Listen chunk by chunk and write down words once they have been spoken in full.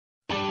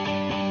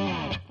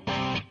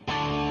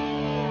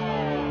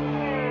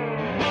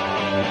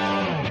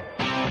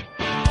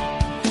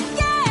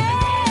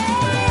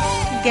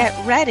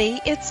Get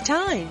ready, it's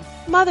time.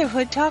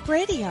 Motherhood Talk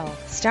Radio,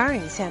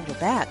 starring Sandra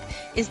Beck,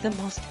 is the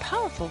most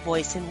powerful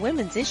voice in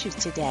women's issues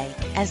today.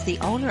 As the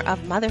owner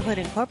of Motherhood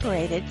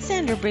Incorporated,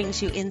 Sandra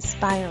brings you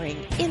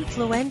inspiring,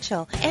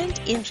 influential, and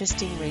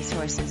interesting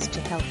resources to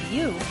help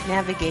you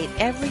navigate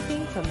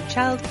everything from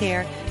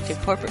childcare to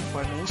corporate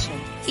formation.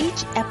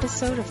 Each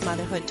episode of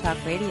Motherhood Talk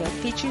Radio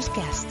features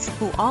guests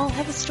who all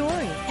have a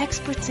story,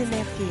 experts in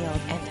their field,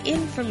 and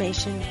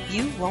information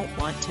you won't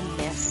want to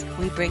miss.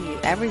 We bring you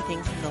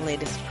everything from the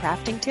latest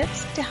crafting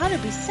tips to how to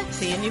be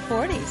sexy in your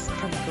 40s,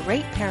 from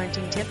great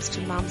parenting tips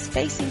to moms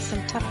facing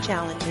some tough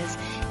challenges,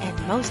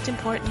 and most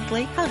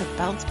importantly, how to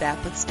bounce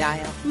back with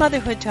style.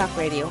 Motherhood Talk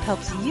Radio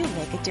helps you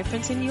make a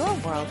difference in your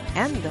world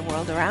and the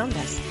world around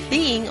us.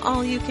 Being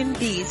all you can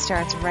be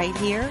starts right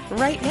here,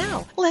 right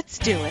now. Let's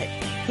do it.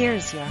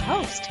 Here's your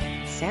host,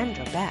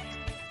 Sandra Beck.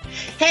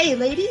 Hey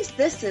ladies,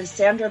 this is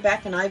Sandra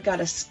Beck, and I've got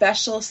a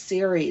special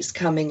series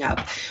coming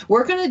up.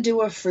 We're going to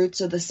do a Fruits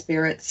of the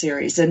Spirit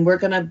series, and we're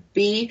going to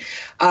be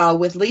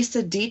with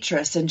Lisa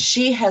Detres, and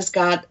she has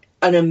got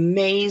an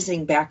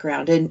amazing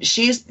background, and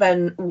she's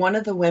been one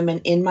of the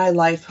women in my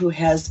life who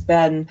has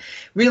been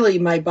really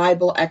my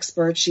Bible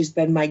expert. She's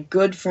been my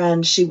good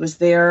friend. She was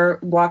there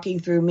walking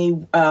through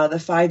me the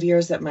 5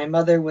 years that my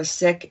mother was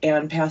sick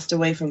and passed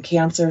away from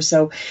cancer.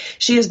 So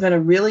she has been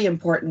a really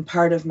important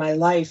part of my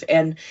life.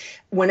 And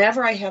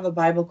whenever I have a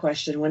Bible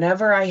question,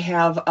 whenever I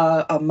have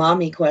a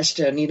mommy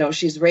question, you know,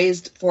 she's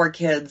raised 4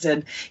 kids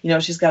and, you know,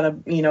 she's got a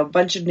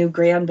bunch of new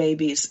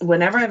grandbabies.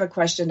 Whenever I have a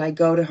question, I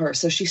go to her.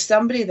 So she's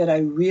somebody that I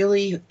really,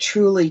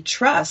 truly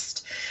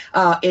trust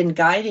in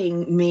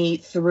guiding me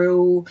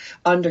through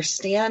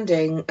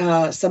understanding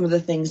some of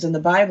the things in the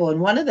Bible. And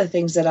one of the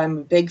things that I'm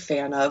a big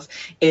fan of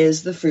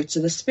is the fruits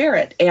of the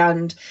Spirit.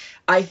 And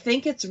I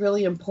think it's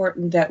really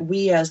important that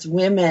we as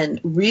women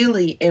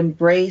really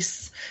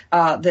embrace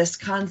this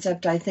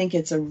concept. I think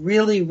it's a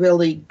really,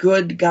 really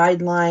good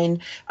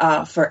guideline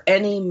for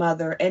any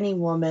mother, any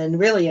woman,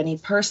 really any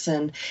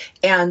person.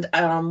 And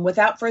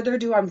without further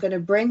ado, I'm going to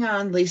bring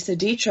on Lisa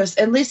Detres.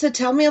 And Lisa,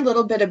 tell me a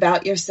little bit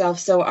about yourself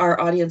so our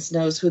audience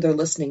knows who they're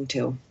listening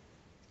to.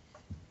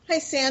 Hi,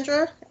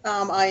 Sandra.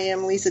 I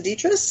am Lisa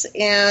Detres,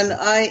 and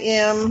I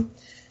am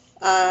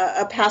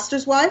a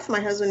pastor's wife.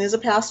 My husband is a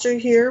pastor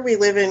here. We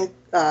live in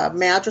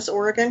Madras,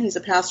 Oregon. He's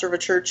a pastor of a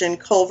church in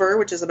Culver,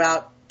 which is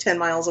about 10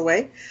 miles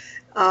away.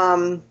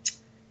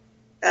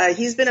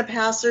 He's been a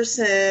pastor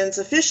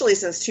officially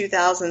since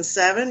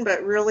 2007,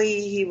 but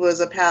really he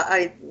was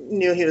I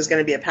knew he was going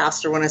to be a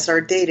pastor when I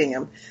started dating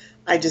him.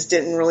 I just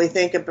didn't really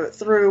think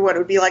through what it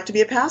would be like to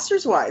be a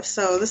pastor's wife.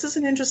 So this is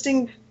an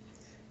interesting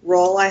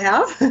role I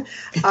have.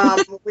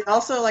 We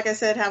also, like I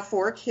said, have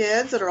 4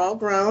 kids that are all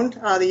grown.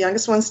 The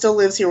youngest one still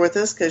lives here with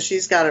us because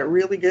she's got it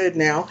really good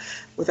now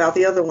without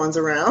the other ones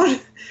around.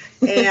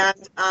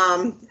 And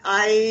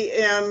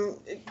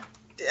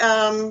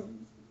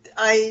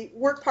I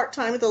work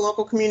part-time at the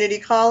local community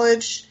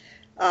college,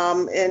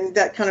 and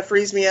that kind of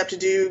frees me up to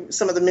do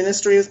some of the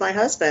ministry with my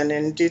husband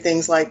and do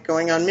things like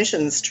going on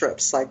missions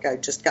trips. Like I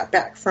just got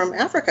back from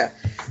Africa,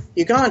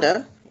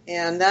 Uganda,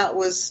 and that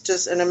was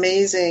just an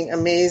amazing,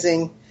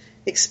 amazing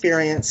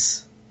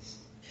experience.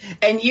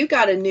 And you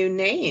got a new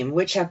name,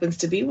 which happens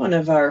to be one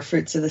of our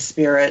fruits of the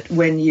Spirit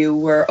when you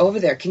were over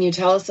there. Can you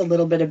tell us a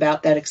little bit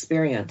about that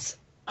experience?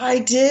 I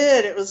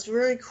did. It was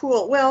very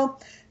cool.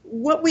 Well,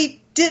 what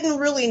we didn't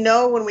really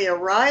know when we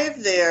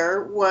arrived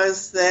there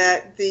was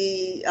that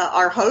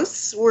our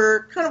hosts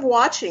were kind of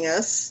watching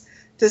us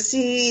to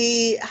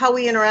see how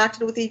we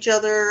interacted with each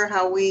other,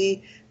 how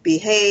we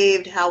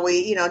behaved, how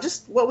we,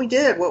 just what we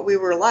did, what we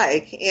were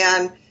like.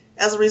 And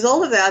as a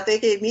result of that, they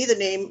gave me the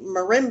name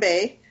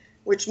Marimbe,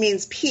 which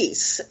means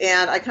peace.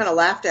 And I kind of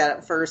laughed at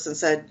it first and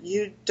said,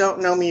 you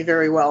don't know me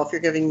very well if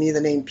you're giving me the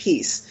name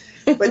peace.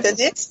 But then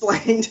they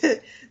explained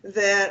that,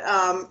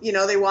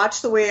 they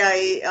watched the way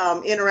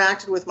I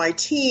interacted with my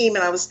team,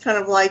 and I was kind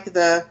of like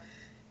the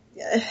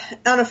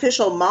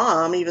unofficial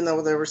mom, even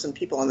though there were some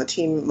people on the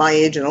team my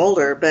age and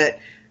older. But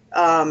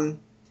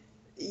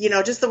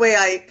just the way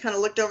I kind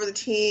of looked over the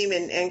team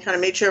and kind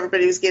of made sure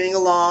everybody was getting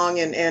along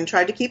and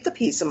tried to keep the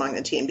peace among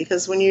the team.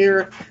 Because when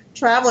you're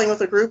traveling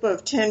with a group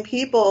of 10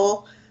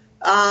 people,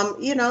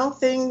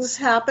 things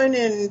happen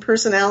and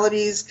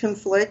personalities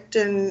conflict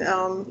and,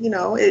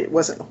 it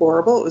wasn't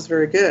horrible. It was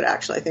very good,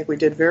 actually. I think we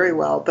did very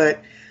well.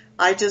 But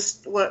I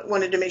just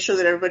wanted to make sure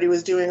that everybody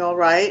was doing all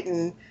right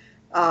and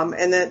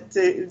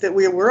that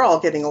we were all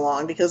getting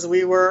along because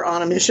we were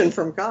on a mission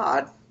from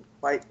God,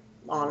 quite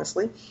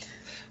honestly.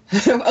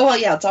 Well,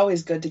 yeah, it's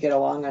always good to get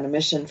along on a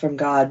mission from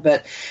God.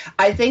 But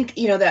I think,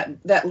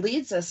 that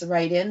leads us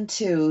right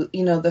into,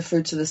 the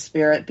fruits of the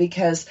Spirit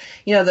because,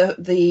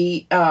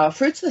 the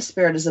fruits of the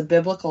Spirit is a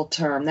biblical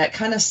term that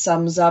kind of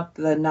sums up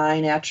the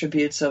 9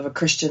 attributes of a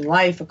Christian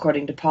life,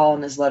 according to Paul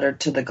in his letter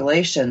to the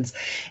Galatians.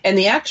 And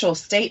the actual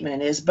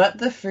statement is, but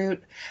the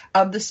fruit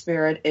of the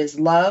Spirit is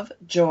love,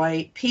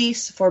 joy,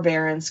 peace,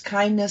 forbearance,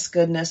 kindness,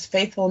 goodness,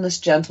 faithfulness,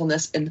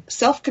 gentleness, and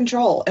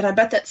self-control. And I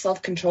bet that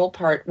self-control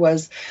part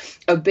was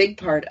a big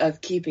part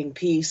of keeping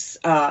peace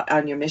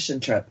on your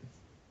mission trip.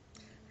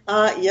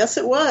 Yes,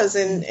 it was,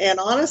 and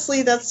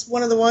honestly, that's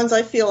one of the ones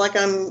I feel like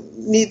I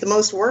need the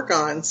most work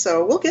on.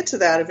 So we'll get to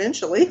that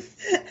eventually.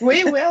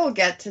 We will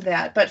get to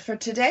that, but for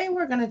today,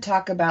 we're going to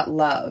talk about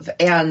love.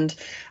 And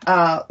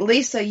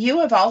Lisa, you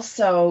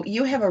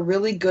have a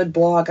really good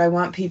blog. I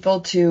want people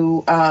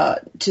to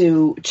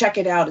check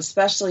it out,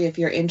 especially if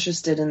you're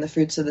interested in the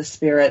fruits of the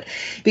Spirit,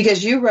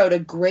 because you wrote a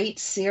great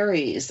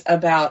series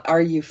about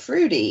Are You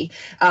Fruity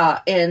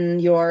in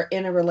your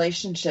In a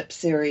Relationship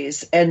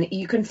series, and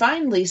you can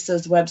find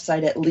Lisa's website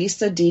at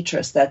Lisa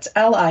Detres. That's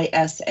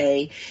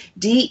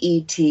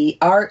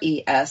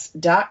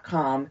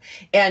LisaDetres.com,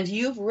 and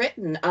you've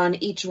written on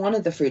each one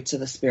of the fruits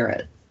of the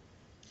Spirit.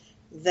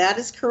 That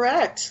is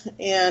correct.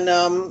 And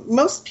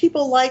most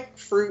people like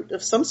fruit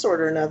of some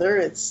sort or another.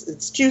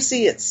 It's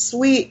juicy, it's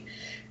sweet,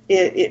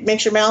 it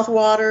makes your mouth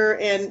water,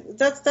 and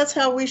that's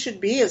how we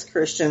should be as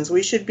Christians.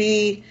 We should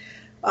be,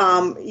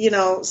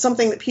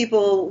 something that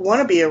people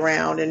want to be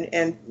around,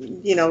 and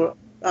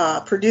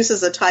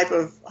produces a type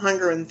of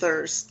hunger and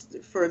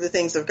thirst for the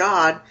things of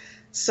God.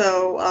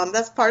 So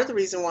that's part of the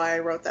reason why I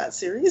wrote that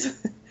series.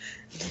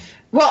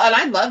 Well, and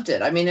I loved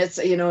it. I mean,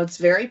 it's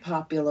very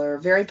popular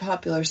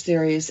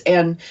series.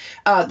 And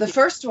the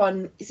first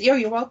one,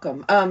 you're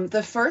welcome.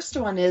 The first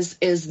one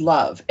is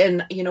love.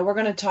 And, we're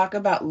going to talk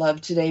about love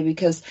today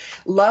because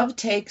love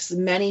takes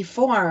many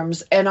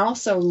forms. And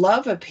also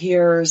love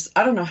appears,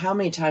 I don't know how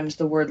many times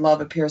the word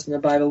love appears in the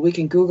Bible. We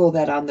can Google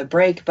that on the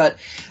break. But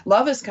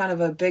love is kind of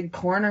a big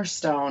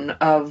cornerstone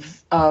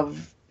of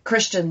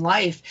Christian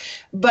life.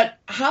 But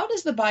how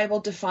does the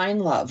Bible define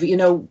love?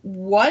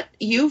 What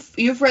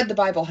you've read the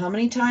Bible how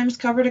many times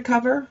cover to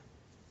cover?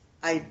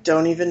 I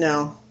don't even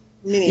know.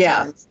 Many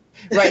times.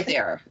 Right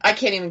there. I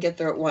can't even get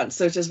through it once,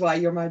 which is why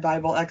you're my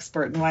Bible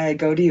expert and why I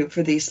go to you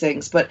for these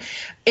things. But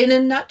in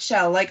a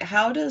nutshell,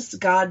 how does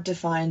God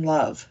define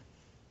love?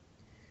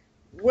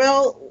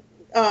 Well,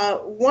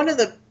 one of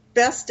the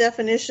best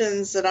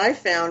definitions that I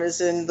found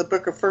is in the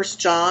book of 1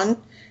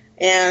 John,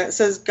 and it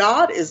says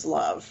God is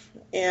love.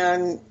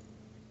 And,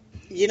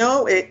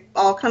 it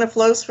all kind of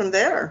flows from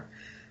there.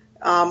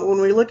 When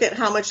we look at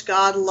how much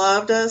God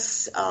loved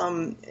us,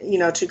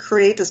 to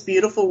create this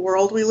beautiful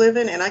world we live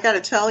in. And I got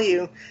to tell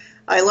you,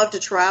 I love to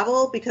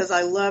travel because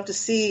I love to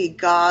see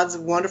God's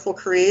wonderful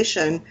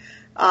creation.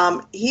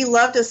 He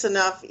loved us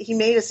enough. He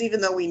made us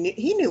even though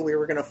he knew we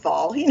were going to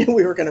fall. He knew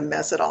we were going to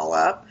mess it all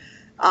up.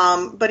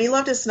 But he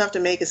loved us enough to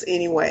make us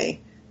anyway,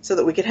 so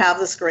that we could have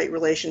this great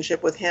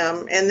relationship with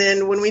him. And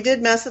then when we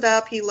did mess it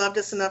up, he loved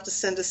us enough to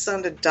send his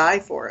son to die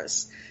for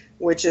us,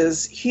 which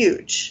is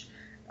huge.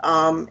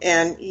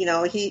 And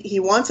he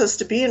wants us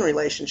to be in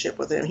relationship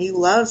with him. He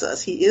loves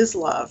us. He is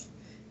love.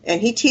 And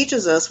he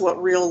teaches us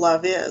what real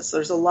love is.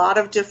 There's a lot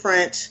of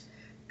different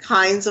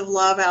kinds of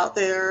love out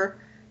there.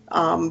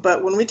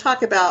 But when we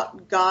talk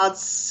about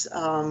God's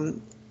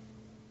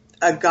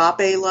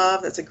agape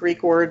love, that's a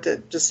Greek word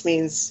that just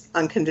means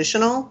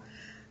unconditional.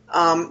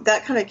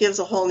 That kind of gives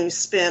a whole new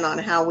spin on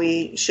how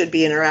we should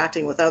be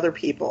interacting with other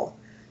people.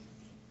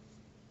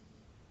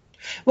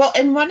 Well,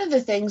 and one of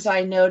the things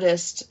I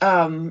noticed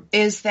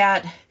is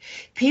that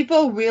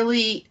people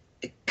really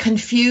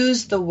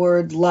confuse the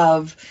word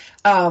love.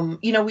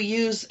 We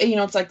use,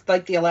 it's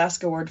like the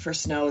Alaska word for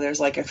snow. There's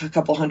like a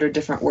couple hundred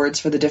different words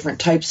for the different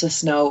types of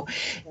snow.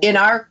 In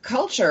our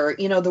culture,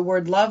 the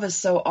word love is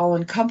so all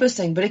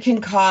encompassing, but it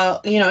can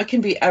it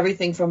can be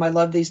everything from I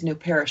love these new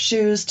pair of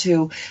shoes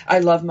to I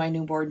love my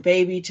newborn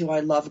baby to I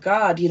love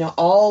God,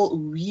 all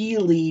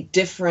really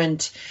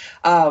different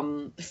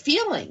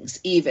feelings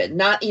even,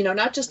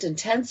 not just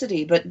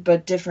intensity,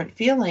 but different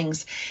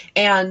feelings.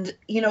 And,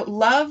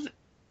 love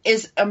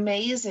is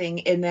amazing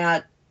in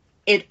that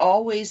it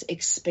always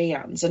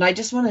expands. And I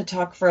just want to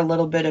talk for a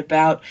little bit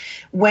about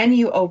when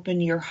you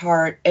open your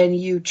heart and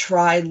you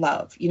try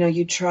love,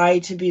 you try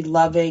to be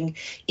loving,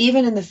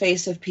 even in the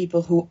face of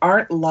people who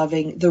aren't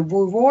loving, the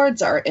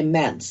rewards are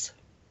immense.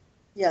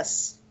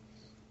 Yes,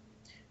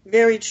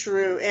 very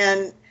true.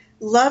 And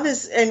love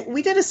is, and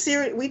we did a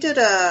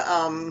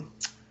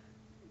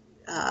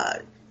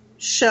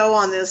show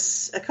on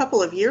this a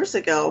couple of years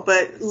ago,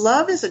 but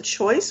love is a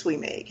choice we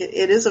make.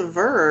 It is a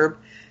verb.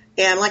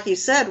 And like you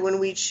said, when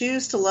we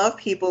choose to love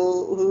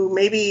people who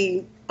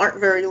maybe aren't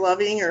very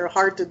loving or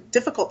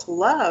difficult to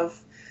love,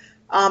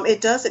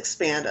 it does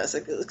expand us.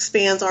 It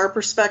expands our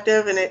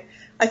perspective. And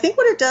I think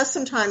what it does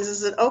sometimes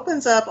is it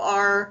opens up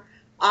our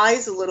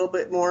eyes a little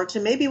bit more to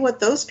maybe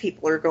what those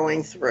people are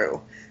going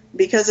through.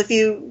 Because if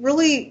you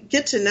really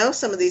get to know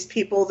some of these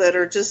people that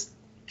are just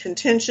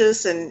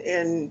contentious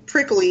and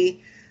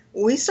prickly,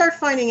 we start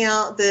finding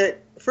out that,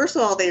 first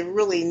of all, they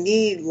really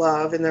need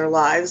love in their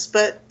lives,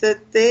 but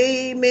that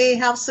they may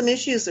have some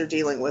issues they're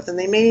dealing with, and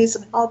they may need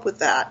some help with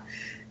that.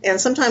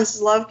 And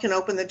sometimes love can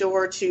open the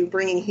door to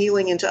bringing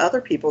healing into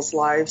other people's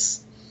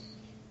lives.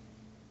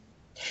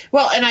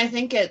 Well, and I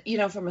think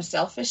from a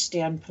selfish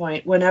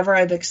standpoint, whenever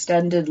I've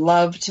extended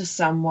love to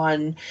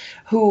someone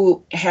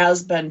who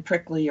has been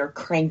prickly or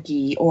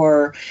cranky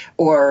or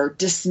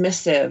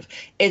dismissive,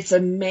 it's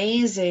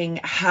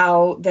amazing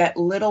how that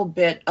little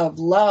bit of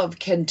love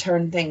can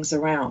turn things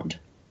around.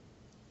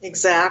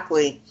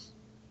 Exactly.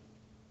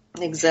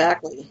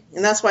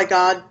 And that's why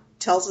God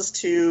tells us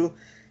to,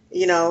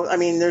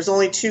 there's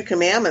only 2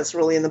 commandments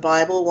really in the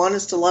Bible. One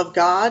is to love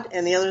God,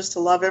 and the other is to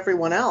love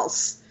everyone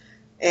else.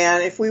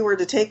 And if we were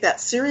to take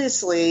that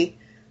seriously,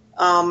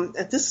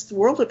 this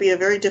world would be a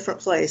very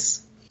different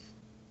place.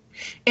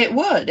 It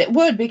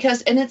would,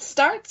 because, and it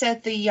starts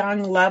at the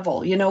young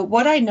level.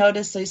 What I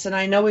noticed, Lisa, and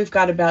I know we've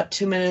got about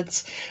 2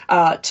 minutes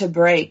to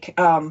break,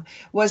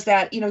 was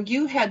that,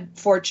 you had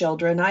 4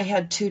 children, I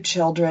had 2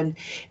 children.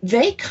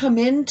 They come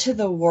into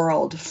the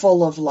world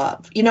full of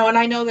love, and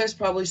I know there's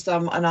probably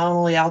some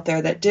anomaly out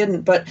there that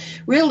didn't, but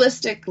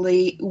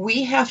realistically,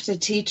 we have to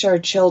teach our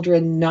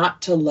children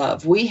not to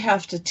love. We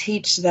have to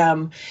teach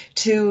them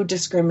to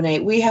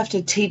discriminate. We have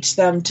to teach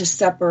them to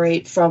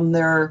separate from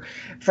their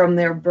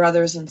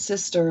brothers and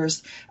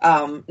sisters,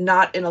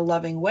 not in a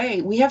loving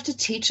way. We have to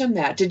teach them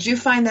that. Did you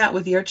find that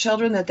with your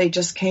children, that they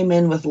just came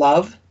in with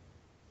love?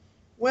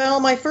 Well,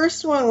 my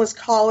first one was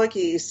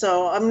colicky,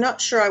 so I'm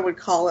not sure I would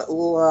call it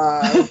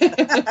love.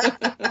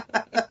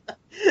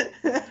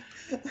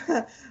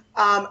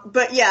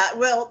 But yeah,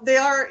 well, they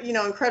are,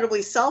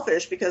 incredibly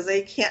selfish because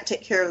they can't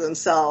take care of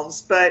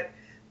themselves. But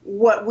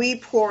what we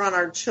pour on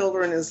our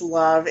children is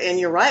love. And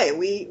you're right.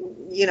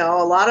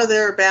 A lot of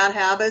their bad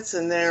habits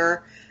and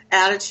their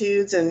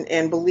attitudes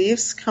and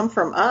beliefs come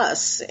from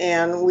us.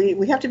 And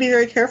we have to be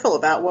very careful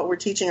about what we're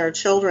teaching our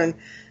children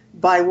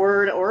by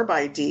word or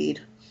by deed.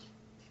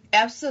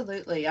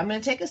 Absolutely. I'm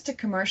going to take us to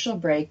commercial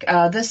break.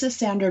 This is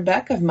Sandra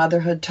Beck of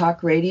Motherhood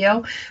Talk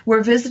Radio.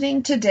 We're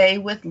visiting today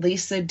with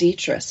Lisa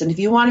Detres. And if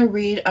you want to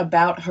read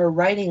about her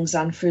writings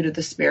on Fruit of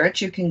the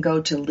Spirit, you can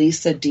go to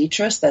Lisa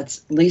Detres.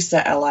 That's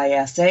Lisa,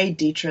 L-I-S-A,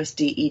 Detres,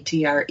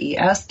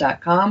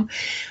 D-E-T-R-E-S.com.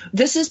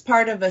 This is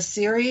part of a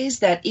series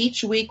that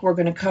each week we're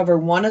going to cover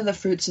one of the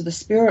fruits of the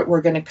Spirit. We're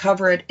going to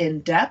cover it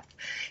in depth.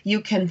 You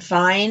can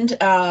find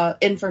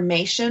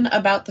information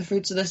about the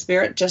fruits of the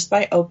Spirit just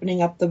by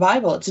opening up the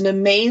Bible. It's an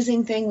amazing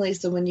thing,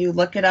 Lisa, when you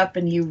look it up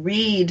and you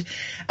read,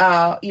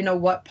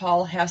 what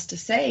Paul has to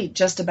say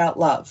just about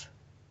love.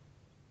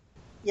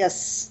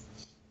 Yes.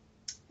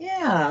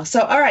 Yeah.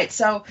 So, all right.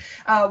 So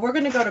we're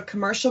going to go to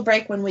commercial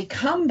break. When we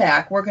come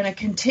back, we're going to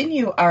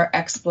continue our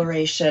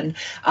exploration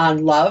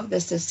on love.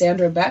 This is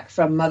Sandra Beck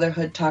from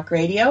Motherhood Talk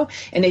Radio.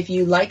 And if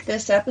you like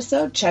this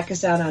episode, check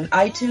us out on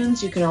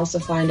iTunes. You can also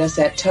find us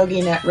at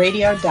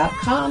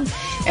toginetradio.com.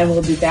 And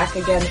we'll be back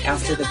again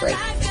after the break.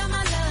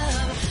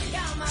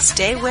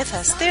 Stay with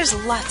us. There's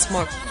lots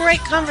more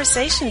great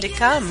conversation to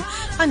come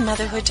on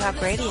Motherhood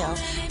Talk Radio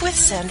with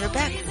Sandra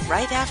Beck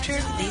right after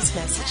these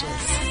messages.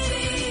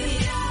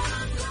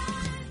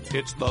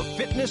 It's the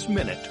Fitness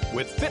Minute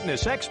with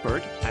fitness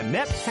expert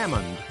Annette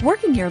Hammond.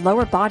 Working your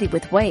lower body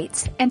with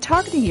weights and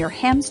targeting your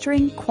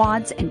hamstring,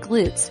 quads, and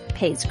glutes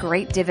pays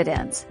great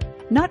dividends.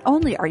 Not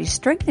only are you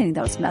strengthening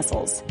those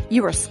muscles,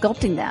 you are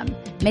sculpting them,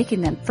 making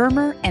them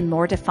firmer and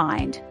more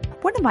defined.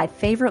 One of my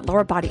favorite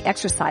lower body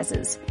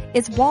exercises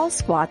is wall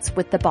squats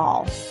with the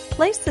ball.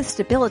 Place the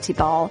stability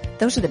ball,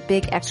 those are the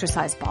big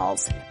exercise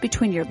balls,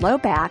 between your low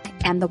back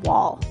and the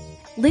wall.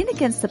 Lean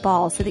against the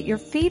ball so that your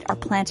feet are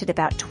planted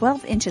about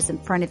 12 inches in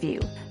front of you.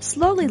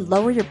 Slowly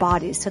lower your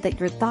body so that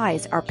your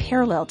thighs are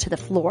parallel to the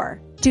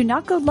floor. Do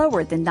not go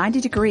lower than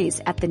 90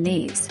 degrees at the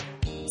knees.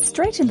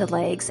 Straighten the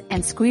legs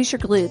and squeeze your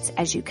glutes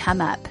as you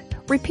come up.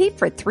 Repeat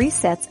for 3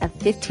 sets of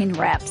 15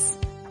 reps.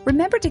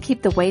 Remember to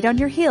keep the weight on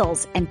your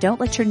heels and don't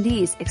let your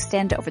knees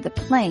extend over the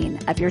plane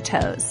of your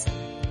toes.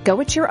 Go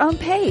at your own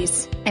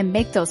pace and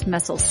make those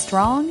muscles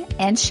strong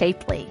and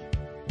shapely.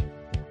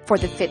 For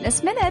the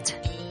Fitness Minute,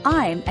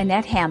 I'm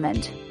Annette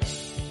Hammond.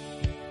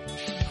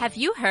 Have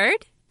you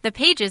heard? The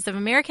pages of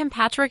American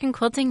Patchwork and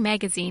Quilting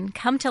magazine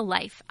come to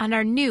life on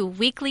our new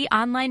weekly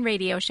online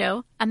radio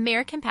show,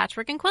 American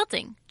Patchwork and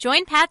Quilting.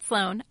 Join Pat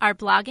Sloan, our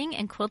blogging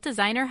and quilt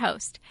designer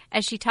host,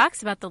 as she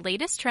talks about the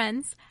latest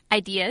trends,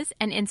 ideas,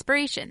 and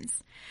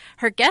inspirations.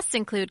 Her guests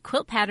include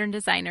quilt pattern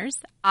designers,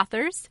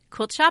 authors,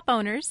 quilt shop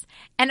owners,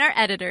 and our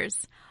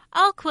editors,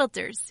 all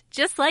quilters,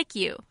 just like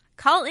you.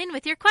 Call in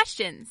with your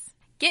questions.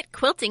 Get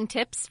quilting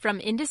tips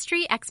from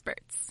industry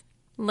experts.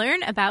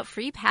 Learn about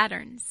free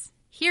patterns.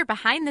 Hear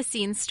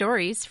behind-the-scenes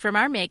stories from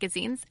our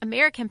magazines,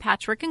 American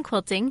Patchwork and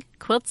Quilting,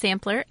 Quilt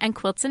Sampler, and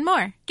Quilts and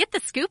More. Get the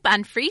scoop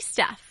on free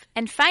stuff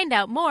and find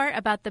out more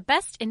about the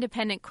best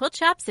independent quilt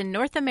shops in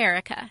North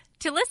America.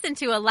 To listen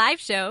to a live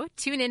show,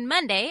 tune in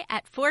Monday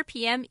at 4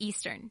 p.m.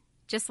 Eastern.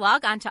 Just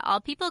log on to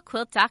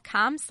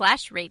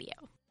allpeoplequilt.com/radio.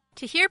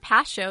 To hear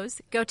past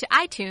shows, go to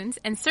iTunes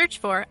and search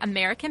for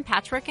American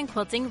Patchwork and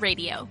Quilting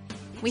Radio.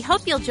 We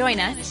hope you'll join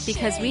us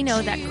because we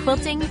know that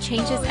quilting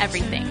changes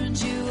everything.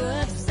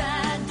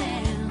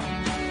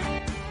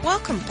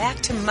 Welcome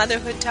back to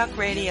Motherhood Talk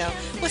Radio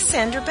with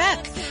Sandra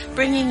Beck,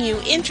 bringing you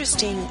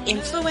interesting,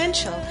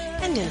 influential,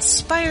 and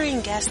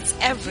inspiring guests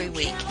every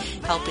week,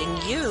 helping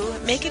you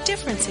make a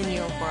difference in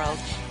your world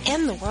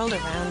and the world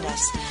around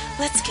us.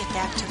 Let's get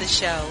back to the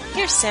show.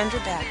 Here's Sandra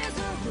Beck.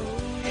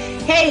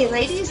 Hey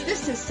ladies,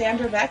 this is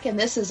Sandra Beck and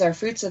this is our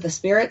Fruits of the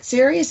Spirit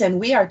series, and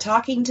we are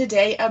talking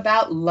today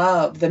about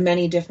love, the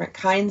many different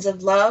kinds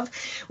of love.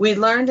 We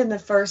learned in the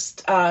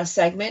first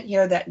segment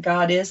here that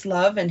God is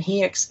love and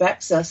He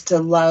expects us to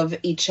love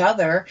each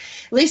other.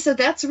 Lisa,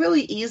 that's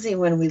really easy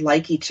when we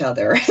like each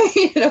other.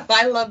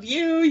 I love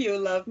you, you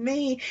love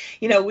me.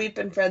 We've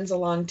been friends a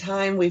long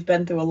time. We've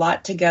been through a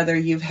lot together.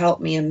 You've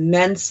helped me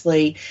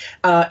immensely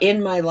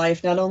in my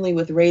life, not only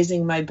with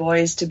raising my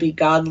boys to be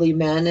godly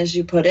men, as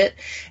you put it,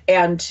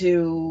 and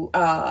to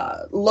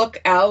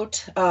look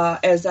out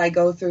as I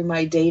go through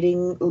my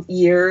dating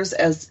years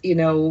as,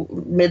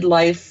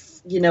 midlife,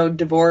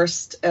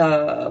 divorced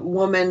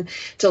woman,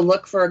 to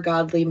look for a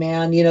godly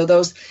man.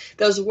 Those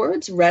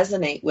words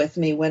resonate with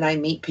me when I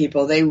meet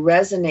people. They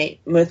resonate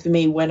with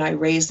me when I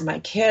raise my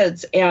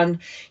kids. And,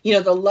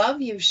 the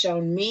love you've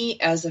shown me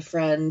as a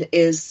friend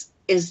is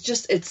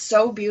just, it's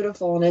so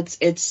beautiful and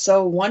it's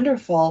so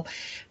wonderful.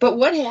 But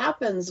what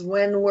happens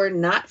when we're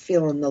not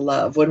feeling the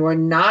love, when we're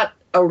not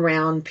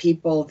around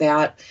people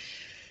that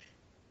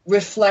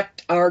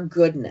reflect our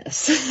goodness?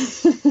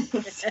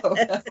 So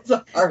that's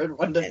a hard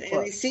one to put.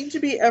 And they seem to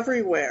be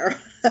everywhere.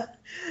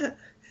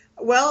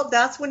 Well,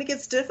 that's when it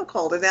gets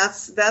difficult, and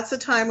that's a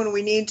time when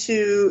we need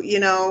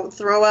to,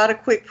 throw out a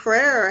quick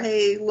prayer.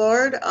 Hey,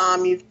 Lord,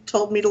 you've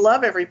told me to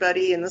love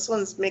everybody, and this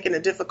one's making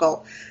it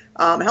difficult.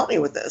 Help me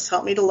with this.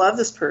 Help me to love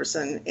this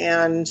person.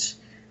 And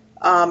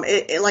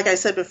like I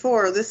said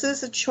before, this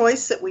is a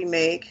choice that we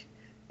make,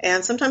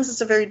 and sometimes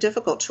it's a very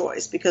difficult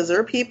choice because there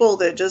are people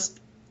that just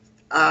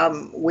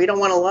we don't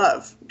want to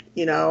love,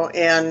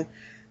 and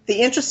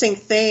the interesting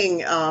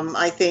thing,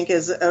 I think,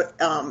 is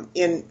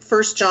in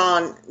 1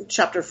 John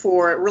chapter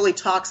 4, it really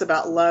talks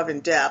about love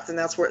in depth, and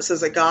that's where it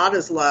says that God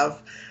is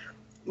love.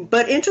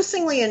 But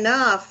interestingly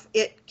enough,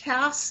 it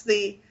casts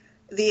the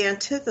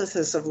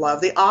antithesis of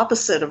love, the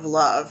opposite of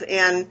love.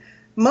 And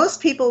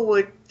most people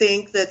would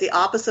think that the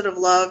opposite of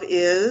love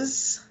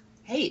is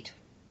hate.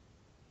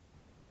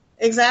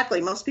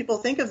 Exactly. Most people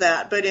think of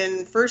that. But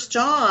in 1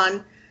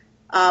 John,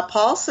 John,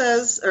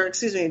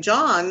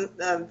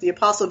 the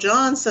Apostle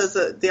John says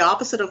that the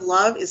opposite of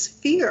love is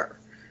fear.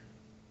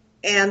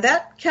 And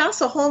that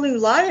casts a whole new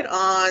light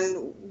on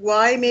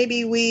why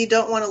maybe we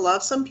don't want to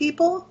love some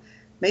people.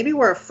 Maybe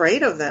we're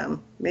afraid of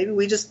them. Maybe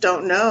we just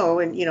don't know.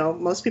 And,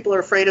 most people are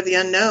afraid of the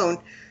unknown.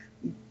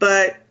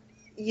 But,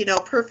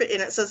 perfect,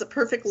 and it says that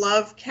perfect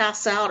love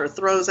casts out or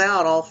throws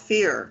out all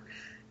fear.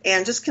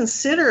 And just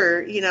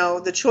consider,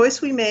 the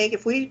choice we make.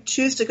 If we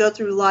choose to go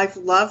through life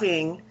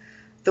loving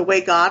the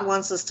way God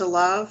wants us to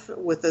love,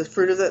 with the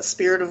fruit of that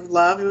spirit of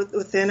love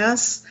within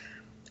us,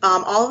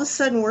 all of a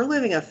sudden we're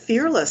living a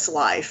fearless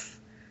life.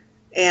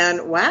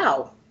 And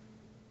wow,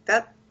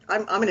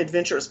 I'm an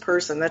adventurous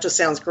person. That just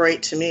sounds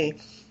great to me.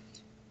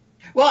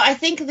 Well, I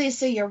think,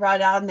 Lisa, you're right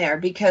on there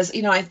because,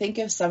 I think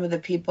of some of the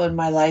people in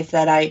my life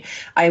that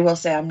I will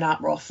say I'm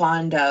not real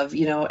fond of.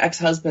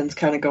 Ex-husbands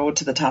kind of go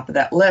to the top of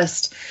that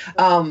list.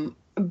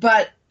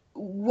 But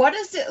what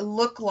does it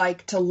look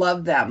like to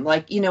love them?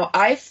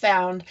 I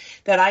found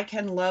that I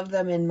can love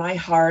them in my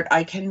heart.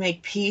 I can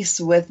make peace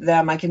with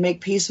them. I can make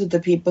peace with the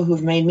people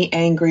who've made me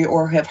angry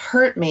or have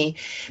hurt me.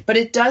 But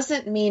it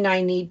doesn't mean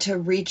I need to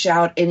reach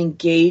out and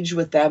engage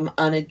with them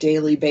on a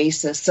daily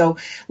basis. So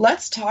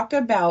let's talk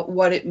about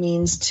what it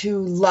means to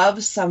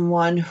love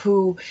someone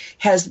who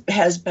has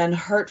been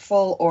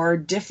hurtful or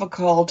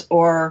difficult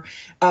or,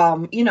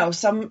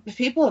 some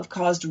people have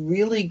caused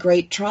really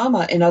great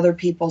trauma in other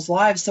people's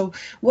lives. So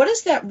what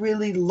does that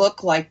really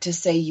look like to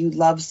say you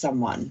love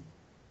someone?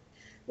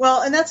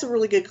 Well, and that's a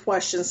really good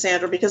question,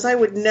 Sandra, because I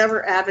would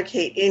never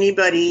advocate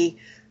anybody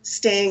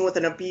staying with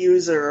an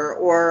abuser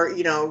or,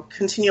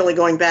 continually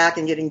going back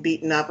and getting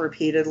beaten up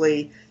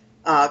repeatedly,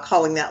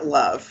 calling that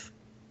love.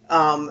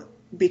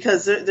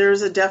 Because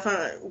there's a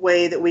definite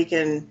way that we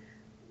can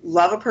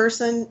love a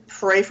person,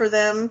 pray for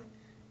them,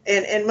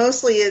 and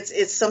mostly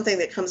it's something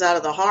that comes out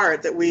of the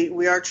heart, that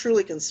we are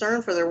truly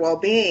concerned for their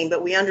well-being,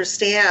 but we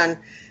understand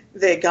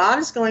that God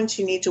is going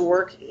to need to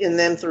work in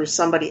them through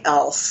somebody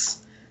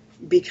else,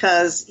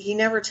 because He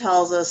never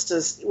tells us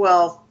to,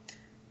 well,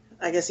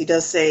 I guess He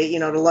does say,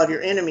 to love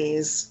your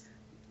enemies,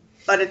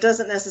 but it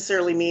doesn't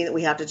necessarily mean that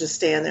we have to just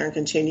stand there and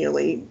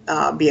continually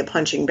be a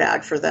punching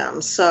bag for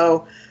them.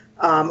 So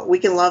we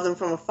can love them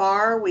from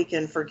afar. We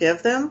can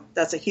forgive them.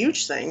 That's a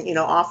huge thing,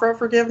 offer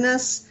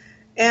forgiveness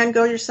and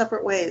go your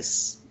separate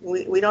ways.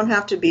 We don't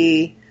have to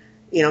be,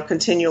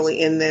 continually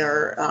in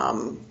their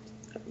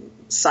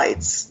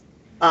sights.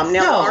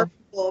 Now, our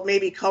people may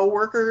be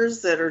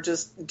coworkers that are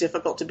just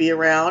difficult to be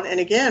around.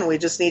 And again, we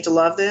just need to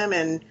love them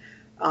and,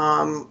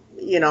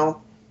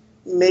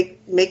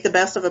 make the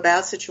best of a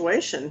bad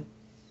situation.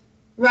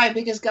 Right,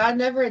 because God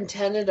never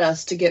intended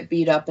us to get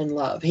beat up in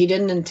love. He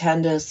didn't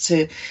intend us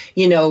to,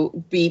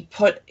 be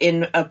put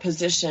in a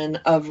position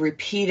of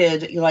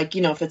repeated, like,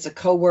 if it's a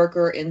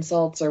coworker,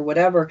 insults or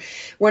whatever.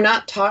 We're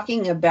not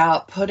talking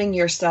about putting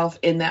yourself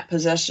in that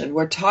position.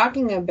 We're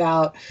talking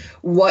about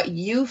what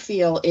you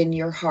feel in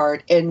your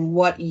heart and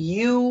what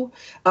you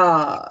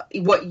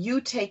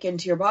take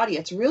into your body.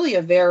 It's really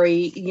a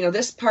very,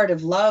 this part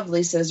of love,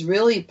 Lisa, is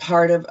really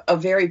part of a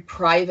very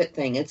private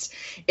thing.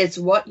 It's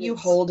what you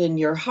hold in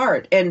your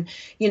heart. And,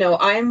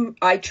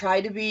 I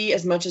try to be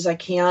as much as I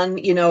can,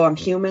 I'm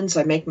human,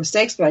 so I make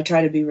mistakes, but I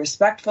try to be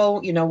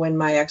respectful, when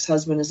my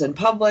ex-husband is in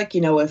public,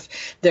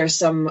 if there's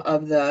some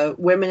of the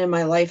women in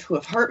my life who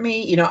have hurt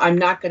me, I'm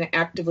not going to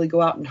actively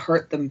go out and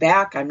hurt them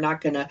back. I'm not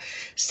going to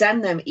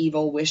send them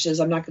evil wishes.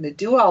 I'm not going to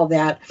do all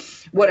that.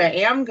 What I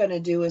am going to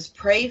do is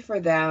pray for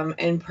them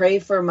and pray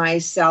for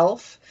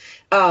myself.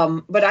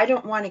 But I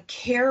don't want to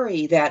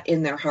carry that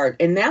in their heart.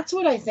 And that's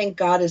what I think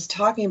God is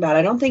talking about.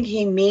 I don't think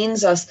he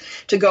means us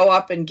to go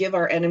up and give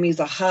our enemies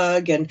a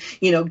hug and,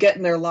 get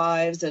in their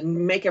lives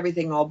and make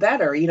everything all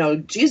better.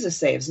 Jesus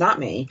saves, not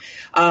me.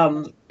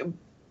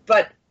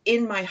 But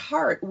in my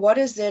heart, what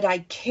is it I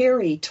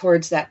carry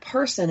towards that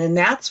person? And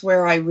that's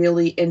where I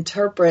really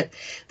interpret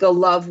the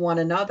love one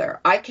another.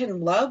 I can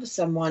love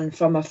someone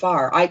from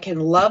afar. I can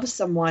love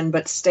someone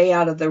but stay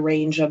out of the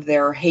range of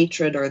their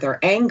hatred or their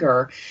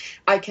anger.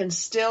 I can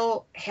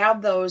still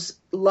have those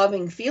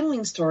loving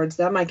feelings towards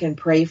them. I can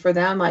pray for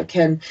them. I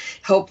can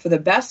hope for the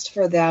best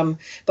for them,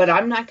 but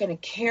I'm not going to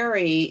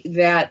carry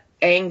that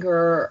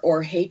anger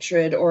or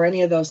hatred or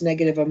any of those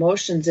negative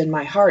emotions in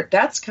my heart.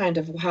 That's kind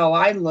of how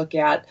I look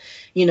at,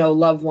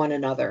 love one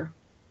another.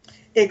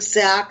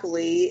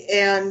 Exactly.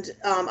 And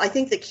I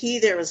think the key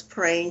there is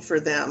praying for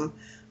them.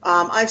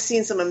 I've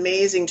seen some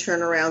amazing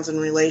turnarounds in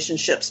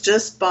relationships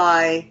just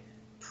by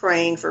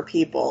praying for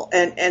people.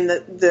 And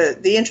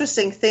the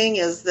interesting thing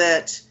is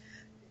that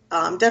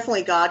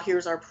definitely God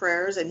hears our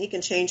prayers and he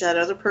can change that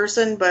other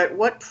person. But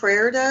what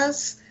prayer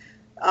does,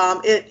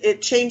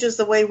 it changes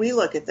the way we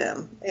look at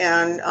them.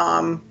 And,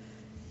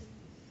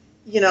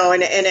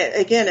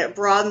 it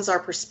broadens our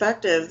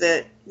perspective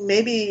that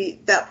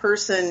maybe that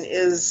person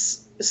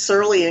is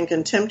surly and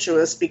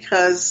contemptuous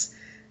because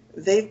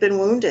they've been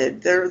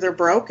wounded. They're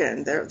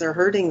broken. They're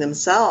hurting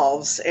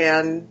themselves.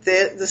 And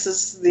this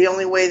is the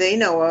only way they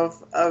know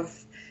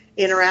of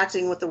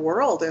interacting with the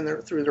world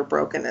and through their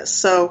brokenness.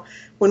 So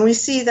when we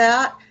see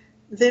that,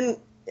 then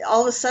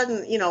all of a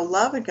sudden,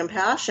 love and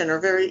compassion are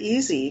very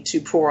easy to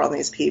pour on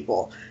these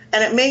people.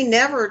 And it may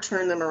never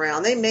turn them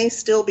around. They may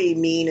still be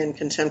mean and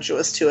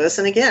contemptuous to us.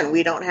 And again,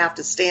 we don't have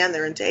to stand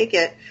there and take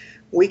it.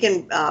 We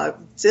can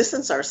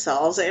distance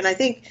ourselves. And I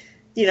think,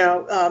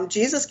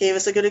 Jesus gave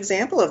us a good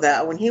example of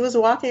that. When he was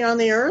walking on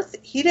the earth,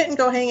 he didn't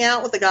go hang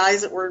out with the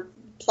guys that were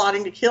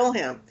plotting to kill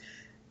him,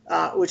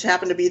 which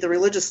happened to be the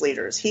religious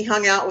leaders. He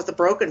hung out with the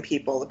broken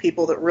people, the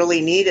people that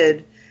really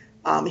needed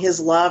his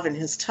love and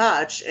his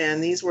touch,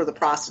 and these were the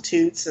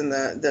prostitutes and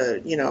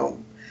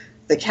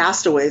the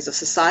castaways of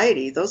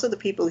society. Those are the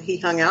people he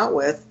hung out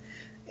with,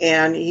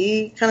 and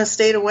he kind of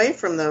stayed away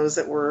from those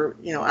that were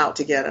out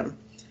to get him.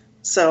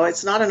 So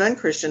it's not an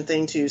unchristian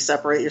thing to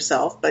separate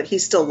yourself, but he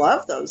still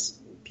loved those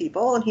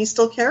people and he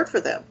still cared for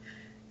them,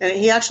 and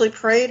he actually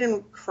prayed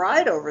and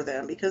cried over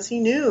them because he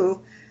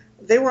knew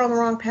they were on the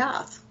wrong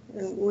path,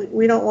 and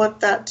we don't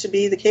want that to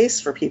be the case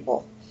for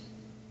people.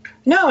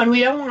 No, and we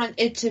don't want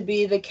it to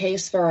be the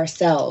case for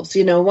ourselves.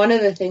 One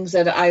of the things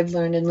that I've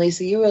learned, and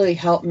Lisa, you really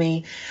helped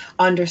me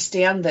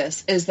understand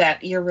this, is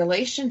that your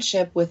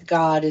relationship with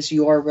God is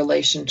your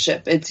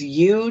relationship. It's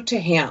you to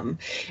him.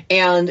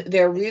 And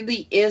there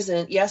really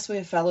isn't, yes, we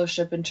have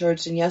fellowship in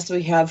church, and yes,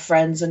 we have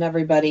friends and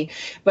everybody,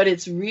 but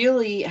it's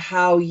really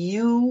how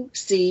you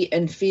see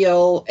and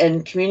feel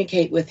and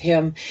communicate with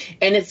him,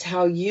 and it's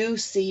how you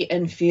see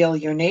and feel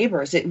your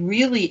neighbors. It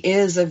really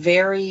is a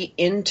very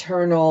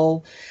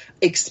internal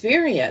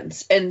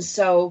experience. And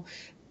so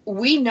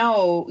we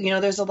know,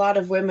 there's a lot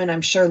of women, I'm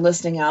sure,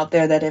 listening out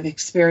there that have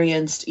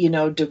experienced,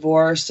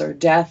 divorce or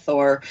death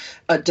or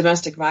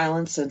domestic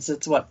violence, since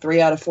it's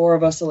 3 out of 4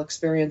 of us will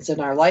experience in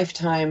our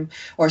lifetime,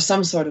 or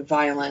some sort of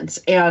violence.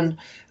 And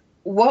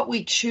what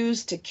we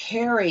choose to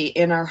carry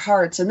in our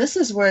hearts, and this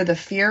is where the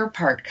fear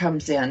part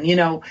comes in.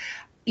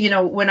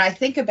 When I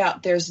think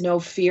about there's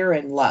no fear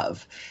in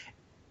love,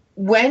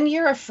 when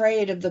you're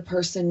afraid of the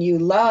person you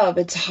love,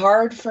 it's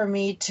hard for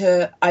me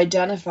to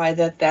identify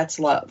that that's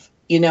love.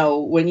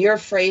 When you're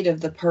afraid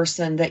of the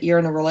person that you're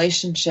in a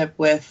relationship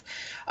with,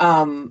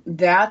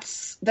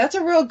 that's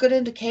a real good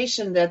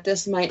indication that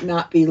this might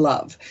not be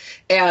love.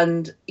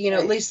 And,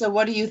 Right. Lisa,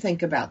 what do you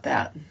think about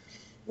that?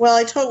 Well,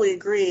 I totally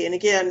agree. And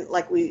again,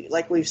 like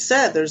we've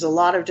said, there's a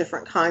lot of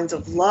different kinds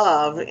of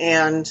love,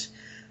 and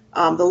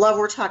the love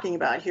we're talking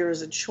about here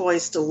is a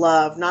choice to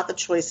love, not the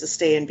choice to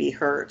stay and be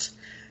hurt.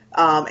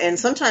 And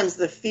sometimes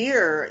the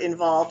fear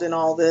involved in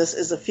all this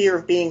is the fear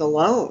of being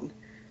alone,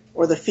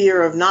 or the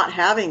fear of not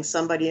having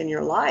somebody in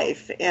your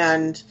life.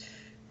 And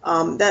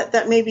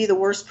that may be the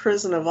worst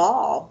prison of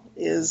all,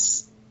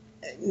 is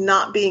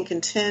not being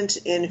content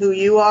in who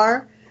you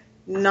are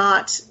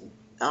not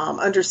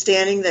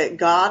understanding that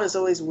God is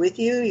always with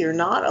you. You're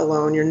not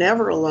alone. You're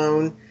never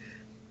alone.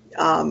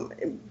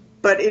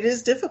 But it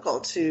is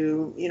difficult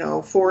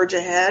to, forge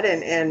ahead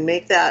and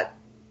make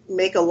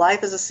a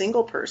life as a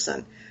single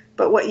person.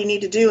 But what you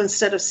need to do,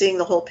 instead of seeing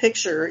the whole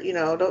picture,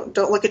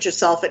 don't look at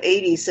yourself at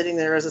 80 sitting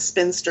there as a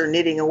spinster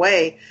knitting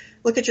away.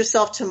 Look at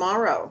yourself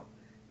tomorrow,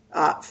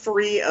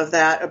 free of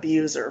that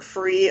abuser,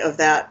 free of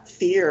that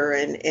fear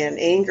and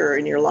anger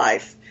in your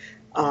life.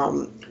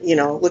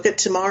 Look at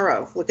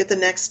tomorrow. Look at the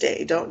next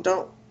day. Don't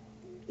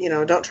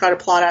try to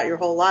plot out your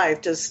whole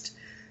life. Just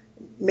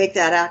make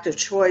that active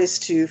choice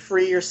to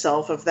free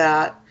yourself of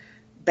that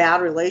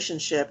bad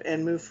relationship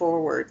and move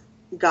forward.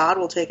 God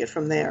will take it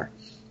from there.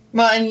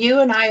 Well, and you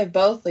and I have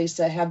both,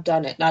 Lisa, have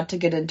done it. Not to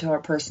get into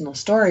our personal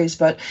stories,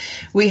 but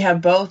we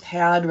have both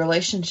had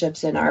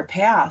relationships in our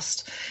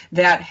past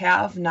that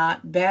have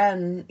not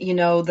been,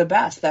 the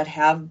best, that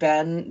have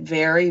been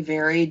very,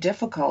 very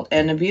difficult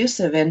and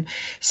abusive. And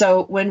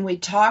so when we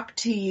talk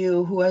to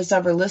you, who is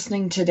ever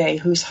listening today,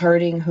 who's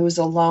hurting, who's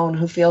alone,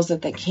 who feels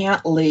that they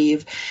can't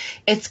leave,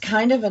 it's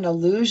kind of an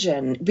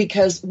illusion,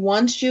 because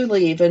once you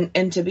leave,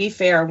 and to be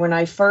fair, when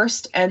I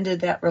first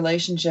ended that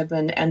relationship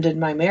and ended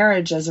my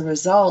marriage as a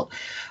result,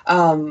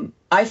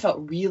 I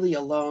felt really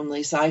alone,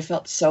 Lisa. I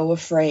felt so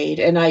afraid,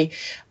 and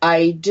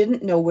I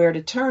didn't know where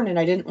to turn, and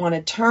I didn't want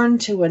to turn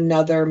to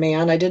another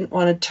man. I didn't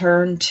want to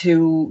turn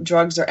to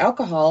drugs or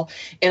alcohol.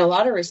 In a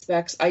lot of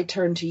respects, I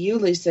turned to you,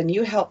 Lisa, and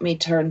you helped me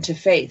turn to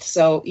faith.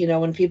 So,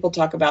 when people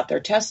talk about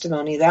their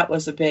testimony, that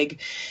was a big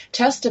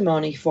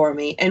testimony for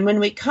me. And when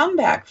we come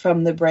back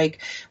from the break,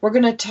 we're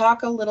going to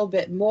talk a little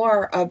bit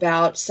more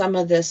about some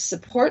of this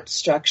support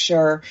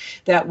structure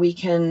that we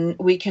can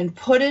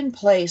put in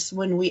place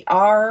when we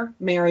are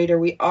married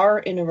or we are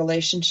in a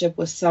relationship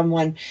with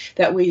someone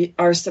that we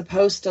are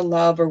supposed to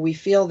love or we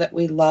feel that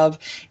we love,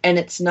 and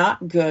it's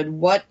not good.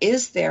 What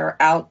is there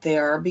out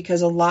there?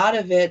 Because a lot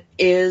of it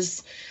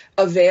is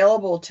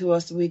available to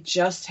us. We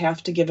just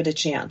have to give it a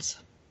chance.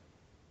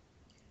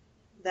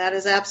 That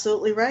is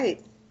absolutely right.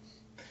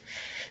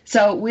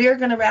 So we are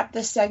going to wrap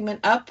this segment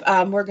up.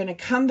 We're going to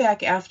come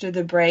back after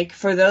the break.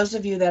 For those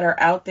of you that are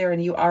out there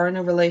and you are in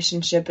a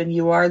relationship and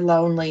you are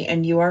lonely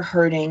and you are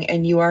hurting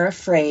and you are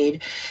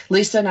afraid,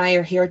 Lisa and I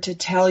are here to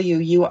tell you,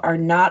 you are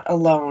not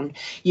alone.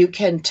 You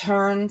can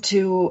turn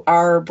to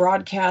our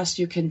broadcast.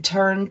 You can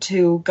turn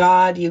to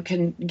God. You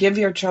can give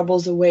your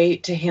troubles away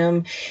to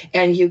Him,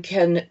 and you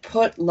can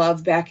put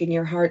love back in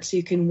your heart so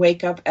you can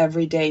wake up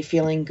every day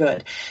feeling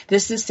good.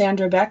 This is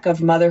Sandra Beck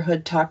of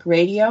Motherhood Talk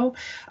Radio.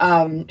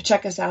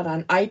 Check us out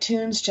on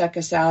iTunes. Check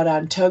us out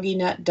on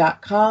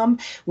toginet.com.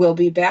 We'll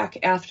be back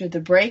after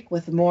the break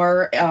with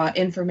more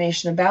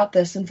information about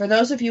this. And for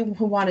those of you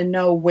who want to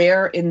know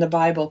where in the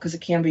Bible, because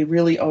it can be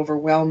really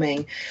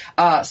overwhelming,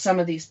 some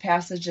of these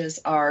passages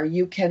are,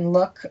 you can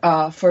look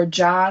for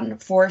John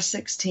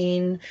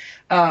 4:16.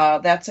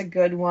 That's a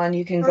good one.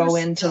 You can go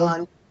into...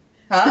 John.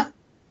 Huh?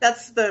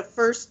 That's the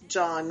first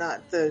John,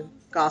 not the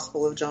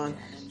Gospel of John.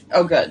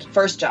 Oh, good.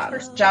 First John.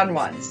 John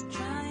 1.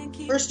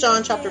 1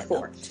 John chapter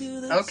 4.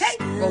 Okay,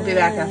 we'll be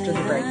back after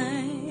the break.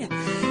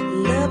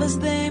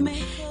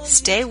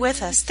 Stay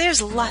with us.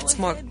 There's lots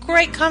more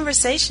great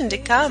conversation to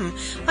come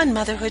on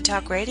Motherhood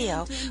Talk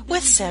Radio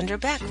with Sandra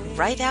Beck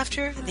right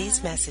after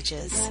these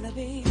messages.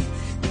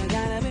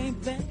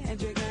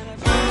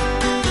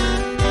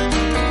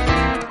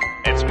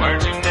 It's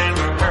words you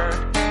never heard.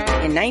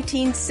 In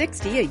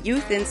 1960, a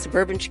youth in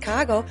suburban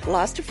Chicago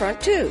lost a front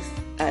tooth.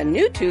 A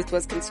new tooth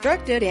was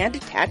constructed and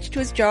attached to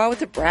his jaw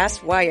with a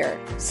brass wire.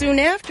 Soon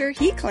after,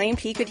 he claimed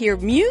he could hear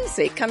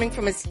music coming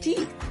from his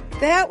teeth.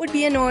 That would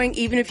be annoying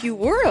even if you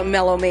were a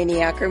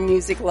melomaniac or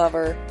music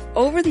lover.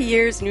 Over the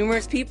years,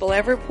 numerous people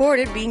have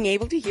reported being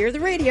able to hear the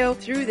radio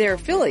through their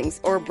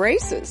fillings or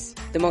braces,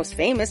 the most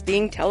famous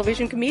being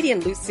television comedian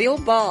Lucille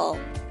Ball.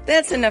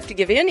 That's enough to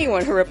give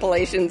anyone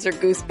horripilations or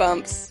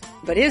goosebumps.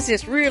 But is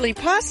this really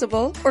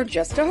possible, or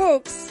just a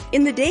hoax?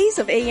 In the days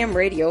of AM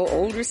radio,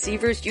 old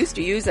receivers used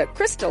to use a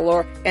crystal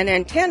or an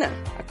antenna.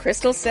 A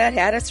crystal set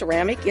had a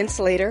ceramic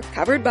insulator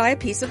covered by a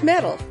piece of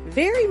metal,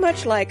 very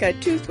much like a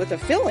tooth with a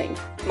filling.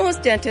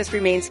 Most dentists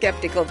remain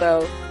skeptical,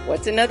 though.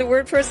 What's another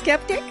word for a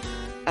skeptic?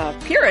 A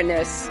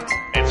Pyrrhonist.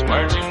 It's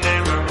words you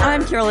never heard.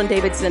 I'm Carolyn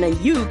Davidson, and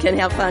you can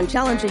have fun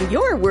challenging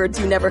your words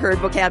you never heard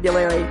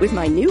vocabulary with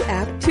my new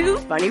app, Too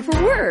Funny for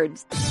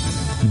Words.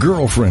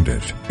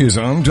 Girlfriended is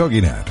on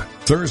TogiNet.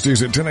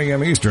 Thursdays at 10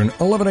 a.m. Eastern,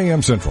 11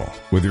 a.m. Central,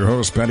 with your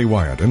hosts Patty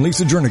Wyatt and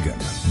Lisa Jernigan.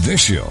 This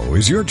show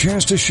is your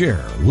chance to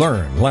share,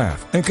 learn,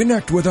 laugh, and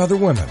connect with other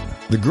women.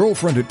 The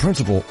Girlfriended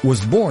principle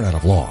was born out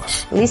of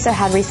loss. Lisa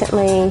had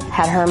recently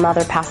had her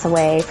mother pass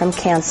away from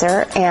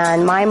cancer,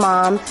 and my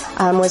mom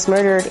was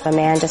murdered. A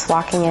man just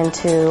walking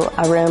into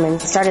a room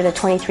and started a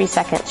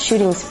 23-second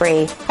shooting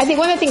spree. I think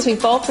one of the things we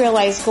both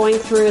realized going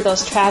through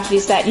those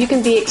tragedies that you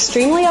can be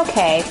extremely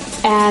okay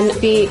and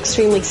be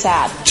extremely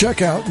sad.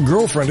 Check out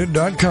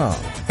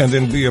girlfriended.com And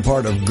then be a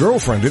part of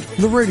Girlfriend It,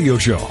 the radio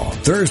show.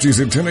 Thursdays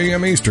at 10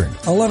 a.m. Eastern,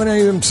 11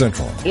 a.m.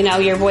 Central. You know,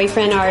 your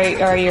boyfriend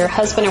or your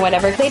husband or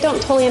whatever, they don't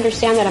totally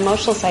understand that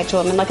emotional side to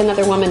women like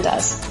another woman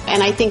does.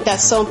 And I think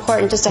that's so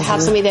important just to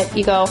have somebody that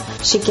you go,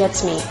 she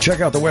gets me.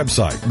 Check out the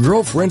website,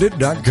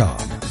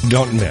 girlfriendit.com.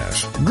 Don't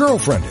miss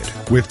Girlfriend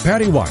It with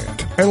Patty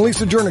Wyatt and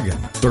Lisa Jernigan.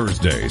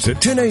 Thursdays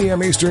at 10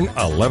 a.m. Eastern,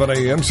 11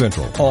 a.m.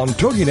 Central on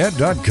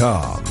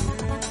TogiNet.com.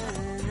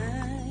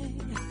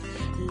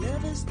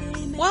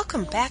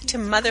 Welcome back to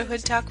Motherhood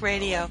Talk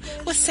Radio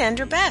with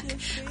Sandra Beck,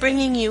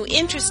 bringing you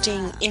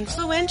interesting,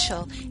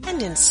 influential,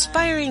 and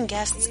inspiring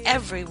guests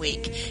every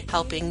week,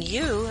 helping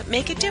you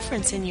make a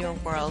difference in your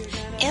world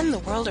and the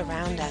world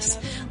around us.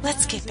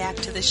 Let's get back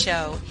to the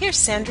show. Here's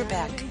Sandra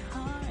Beck.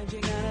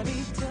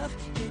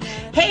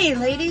 Hey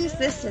ladies,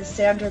 this is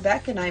Sandra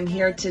Beck and I'm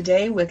here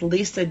today with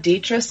Lisa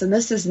Detres, and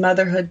this is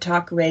Motherhood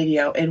Talk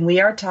Radio, and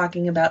we are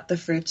talking about the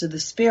fruits of the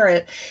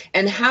Spirit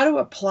and how to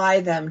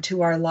apply them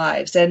to our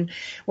lives. And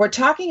we're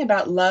talking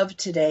about love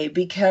today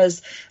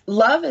because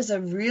love is a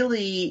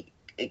really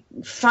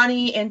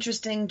funny,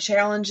 interesting,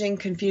 challenging,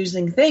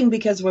 confusing thing,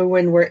 because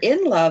when we're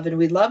in love and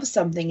we love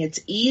something, it's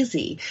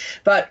easy.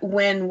 But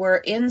when we're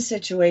in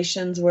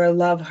situations where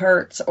love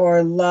hurts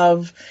or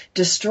love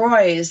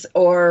destroys,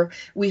 or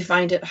we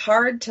find it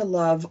hard to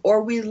love,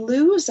 or we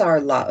lose our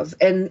love,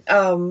 and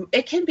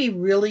it can be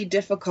really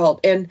difficult.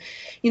 And,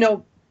 you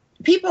know,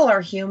 people are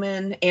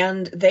human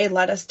and they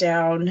let us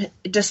down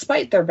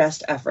despite their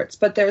best efforts.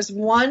 But there's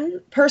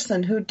one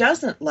person who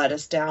doesn't let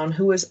us down,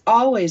 who is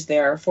always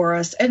there for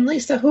us. And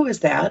Lisa, who is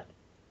that?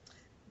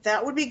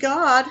 That would be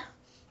God.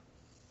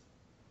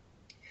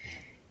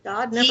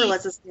 God never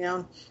lets us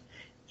down.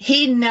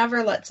 He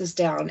never lets us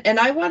down. And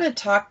I want to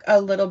talk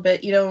a little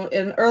bit, you know,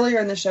 earlier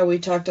in the show, we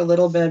talked a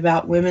little bit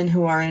about women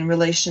who are in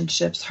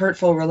relationships,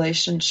 hurtful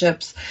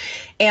relationships.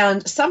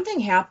 And something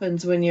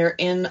happens when you're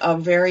in a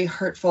very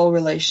hurtful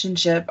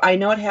relationship. I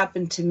know it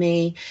happened to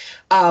me.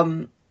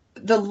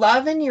 The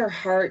love in your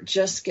heart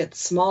just gets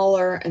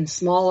smaller and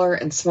smaller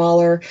and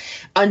smaller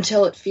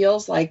until it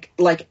feels like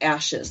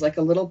ashes, like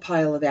a little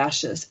pile of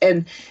ashes.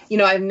 And, you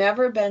know, I've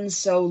never been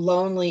so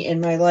lonely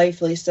in my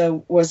life.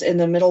 Lisa was in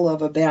the middle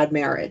of a bad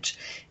marriage.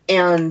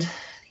 And,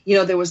 you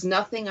know, there was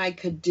nothing I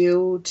could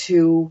do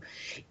to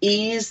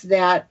ease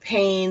that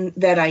pain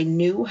that I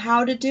knew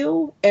how to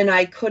do. And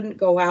I couldn't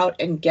go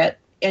out and get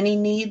any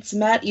needs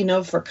met, you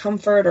know, for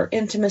comfort or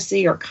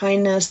intimacy or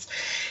kindness.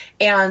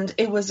 And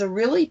it was a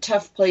really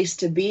tough place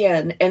to be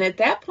in. And at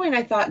that point,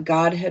 I thought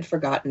God had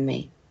forgotten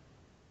me.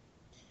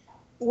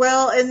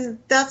 Well, and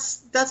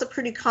that's a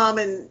pretty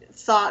common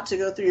thought to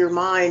go through your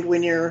mind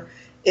when you're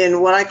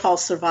in what I call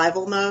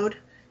survival mode.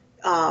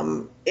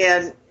 And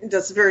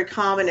that's very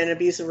common in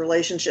abusive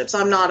relationships.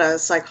 I'm not a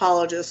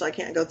psychologist, so I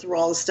can't go through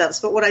all the steps.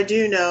 But what I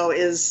do know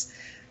is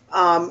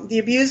the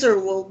abuser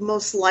will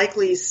most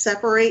likely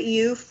separate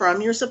you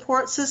from your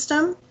support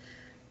system.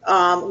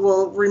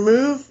 Will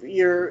remove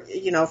your,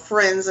 you know,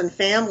 friends and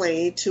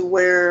family to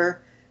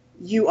where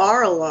you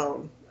are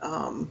alone.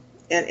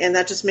 And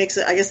that just makes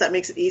it, I guess that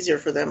makes it easier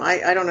for them.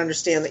 I don't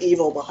understand the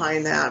evil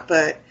behind that,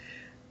 but,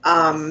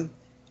 and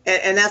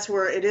that's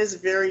where it is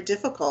very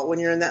difficult when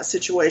you're in that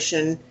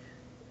situation,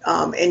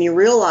 and you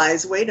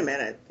realize, wait a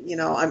minute, you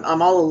know,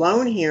 I'm all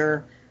alone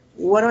here.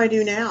 What do I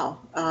do now?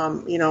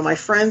 You know, my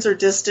friends are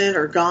distant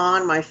or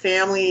gone. My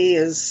family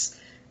is,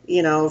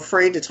 you know,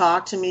 afraid to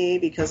talk to me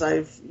because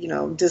I've, you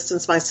know,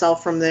 distanced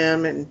myself from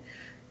them, and,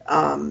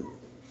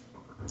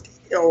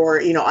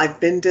 or, you know, I've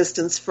been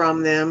distanced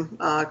from them.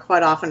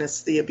 Quite often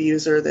it's the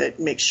abuser that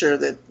makes sure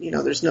that, you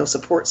know, there's no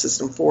support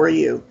system for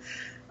you.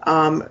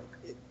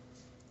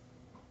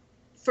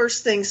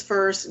 First things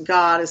first,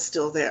 God is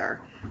still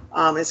there.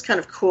 It's kind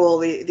of cool.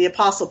 The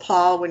Apostle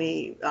Paul, when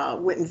he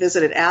went and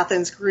visited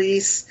Athens,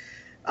 Greece,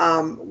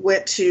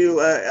 went to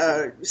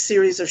a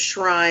series of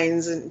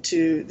shrines and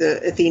to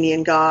the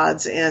Athenian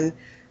gods, and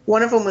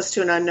one of them was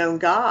to an unknown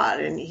god,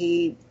 and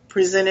he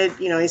presented,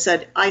 you know, he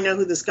said, I know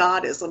who this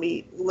god is. Let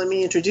me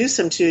introduce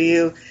him to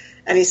you.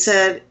 And he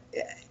said,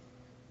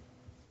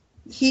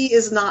 he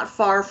is not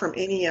far from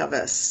any of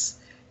us.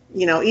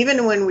 You know,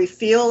 even when we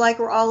feel like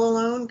we're all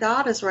alone,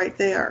 God is right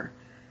there.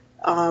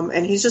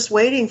 And he's just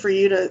waiting for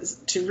you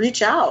to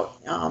reach out.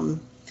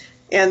 And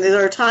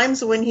there are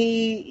times when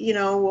he, you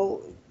know,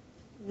 will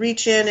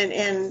reach in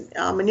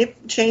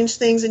and change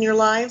things in your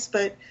lives,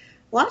 but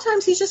a lot of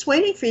times he's just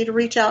waiting for you to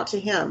reach out to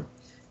him.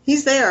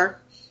 He's there.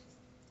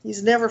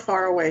 He's never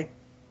far away.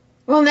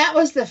 Well, that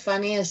was the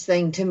funniest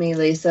thing to me,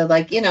 Lisa.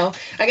 Like, you know,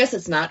 I guess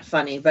it's not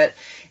funny, but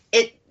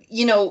it,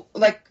 you know,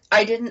 like,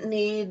 I didn't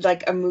need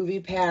like a movie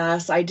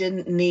pass. I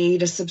didn't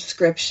need a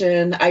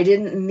subscription. I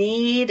didn't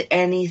need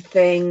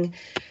anything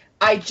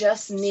I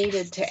just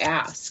needed to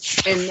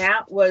ask. And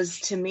that was,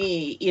 to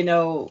me,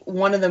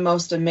 one of the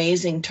most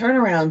amazing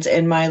turnarounds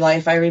in my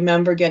life. I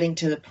remember getting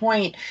to the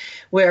point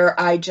where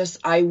I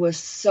was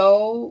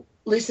so,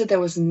 Lisa, there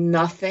was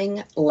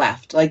nothing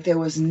left. Like, there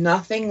was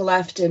nothing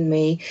left in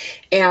me,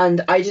 and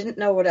I didn't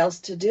know what else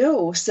to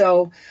do.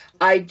 So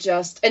and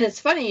it's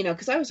funny,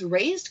 because I was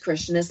raised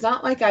Christian. It's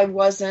not like I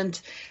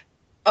wasn't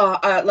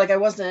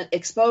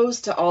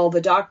exposed to all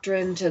the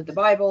doctrine, to the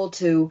Bible,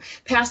 to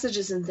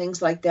passages and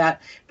things like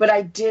that, but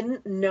I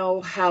didn't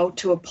know how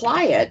to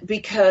apply it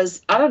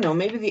because, I don't know,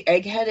 maybe the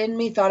egghead in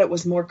me thought it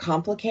was more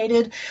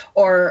complicated,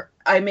 or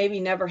I maybe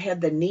never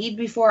had the need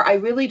before. I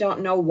really don't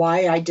know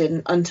why I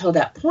didn't until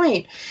that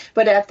point.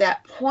 But at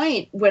that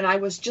point, when I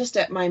was just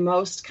at my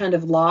most kind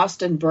of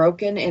lost and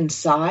broken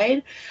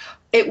inside,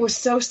 it was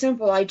so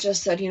simple. I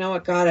just said, you know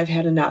what, God, I've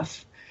had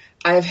enough.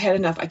 I've had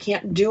enough. I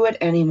can't do it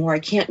anymore. I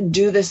can't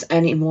do this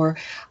anymore.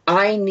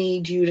 I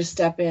need you to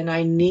step in.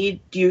 I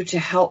need you to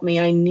help me.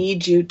 I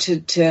need you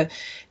to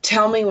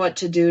tell me what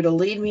to do, to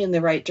lead me in the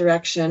right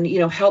direction.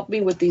 Help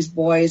me with these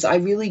boys. I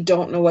really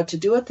don't know what to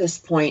do at this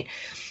point.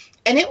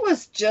 And it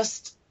was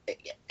just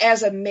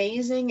as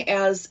amazing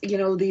as,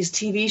 these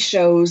TV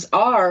shows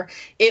are.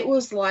 It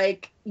was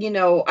like,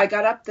 I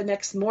got up the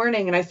next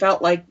morning and I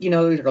felt like,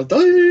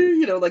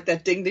 like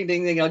that ding, ding,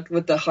 ding, ding, like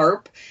with the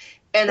harp,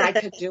 and I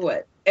could do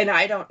it. And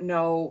I don't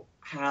know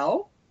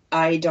how.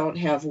 I don't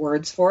have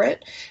words for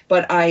it.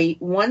 But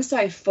once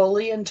I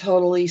fully and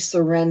totally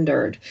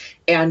surrendered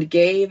and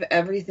gave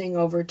everything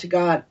over to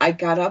God, I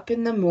got up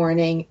in the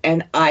morning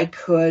and I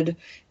could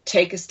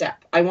take a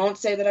step. I won't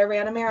say that I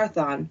ran a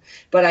marathon,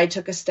 but I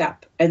took a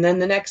step. And then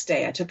the next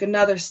day I took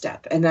another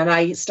step. And then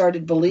I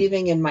started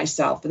believing in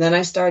myself. And then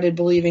I started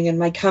believing in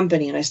my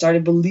company. And I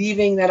started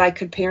believing that I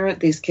could parent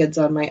these kids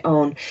on my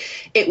own.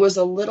 It was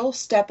a little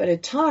step at a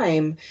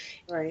time.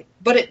 Right.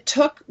 But it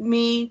took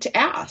me to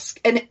ask.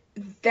 And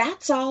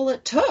that's all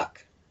it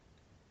took.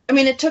 I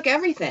mean, it took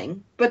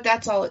everything, but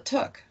that's all it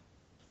took.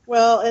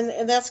 Well,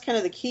 and that's kind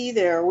of the key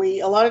there.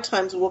 A lot of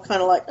times we'll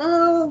kind of like,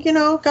 oh,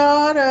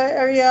 God,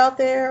 are you out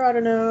there? I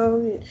don't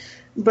know.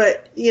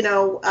 But,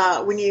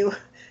 when you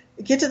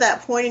get to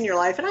that point in your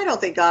life, and I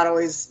don't think God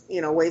always,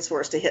 waits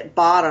for us to hit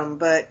bottom,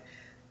 but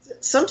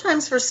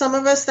sometimes for some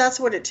of us, that's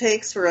what it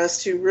takes for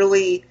us to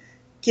really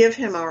give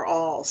him our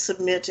all,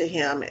 submit to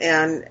him,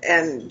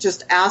 and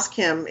just ask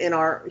him in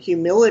our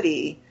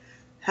humility,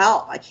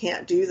 help, I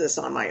can't do this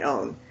on my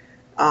own.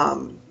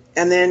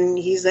 And then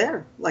he's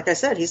there. Like I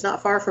said, he's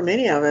not far from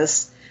any of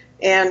us.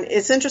 And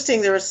it's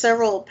interesting, there are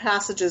several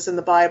passages in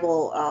the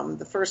Bible.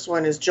 The first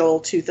one is Joel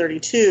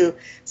 2:32. It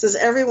says,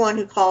 everyone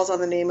who calls on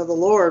the name of the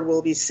Lord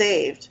will be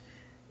saved.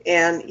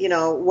 And,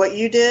 what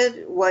you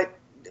did, what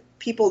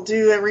people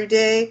do every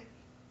day,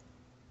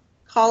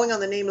 calling on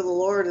the name of the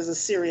Lord is a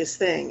serious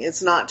thing.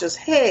 It's not just,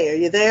 hey, are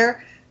you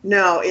there?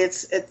 No,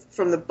 it's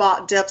from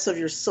the depths of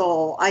your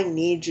soul. I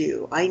need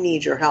you. I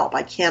need your help.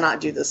 I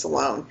cannot do this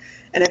alone.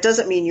 And it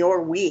doesn't mean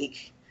you're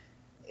weak.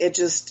 It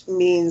just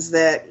means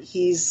that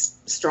he's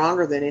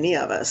stronger than any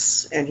of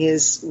us, and he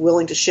is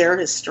willing to share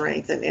his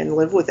strength and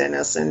live within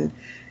us and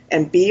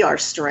be our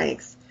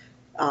strength.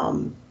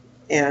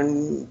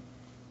 And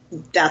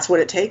that's what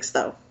it takes,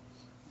 though.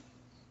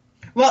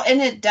 Well,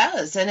 and it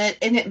does, and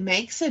it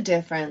makes a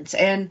difference.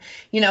 And,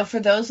 for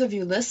those of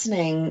you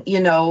listening,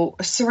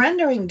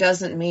 surrendering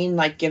doesn't mean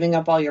like giving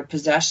up all your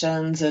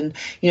possessions and,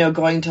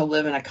 going to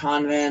live in a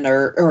convent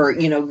or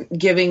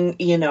giving,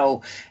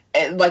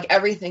 like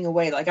everything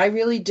away. Like, I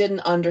really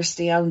didn't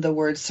understand the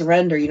word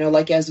surrender.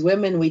 Like, as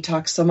women, we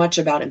talk so much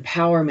about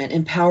empowerment,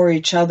 empower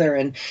each other.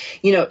 And,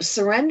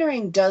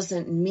 surrendering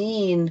doesn't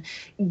mean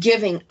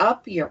giving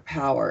up your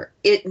power.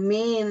 It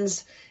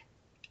means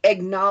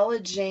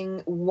acknowledging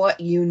what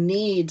you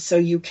need so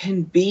you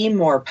can be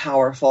more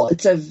powerful.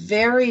 It's a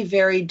very,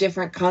 very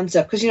different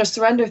concept because,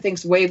 surrender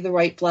thinks wave the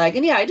right flag.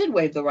 And yeah, I did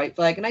wave the right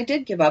flag and I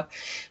did give up,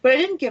 but I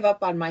didn't give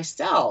up on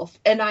myself.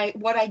 And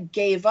what I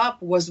gave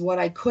up was what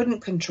I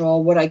couldn't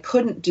control, what I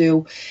couldn't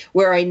do,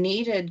 where I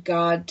needed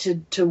God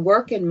to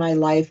work in my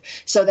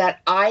life so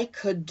that I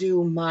could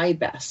do my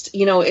best.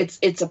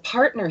 It's a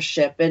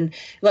partnership. And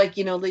like,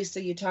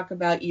 Lisa, you talk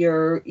about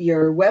your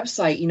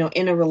website,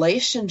 in a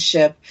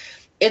relationship,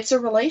 it's a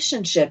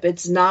relationship.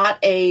 It's not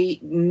a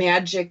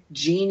magic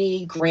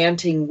genie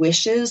granting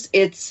wishes.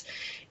 It's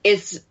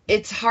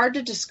hard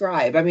to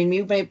describe. I mean,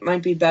 you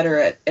might be better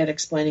at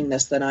explaining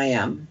this than I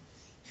am.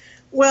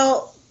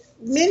 Well,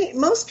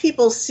 most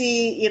people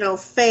see,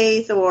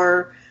 faith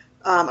or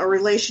a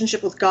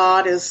relationship with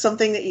God as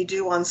something that you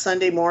do on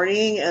Sunday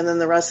morning, and then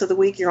the rest of the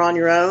week you're on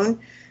your own.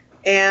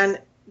 And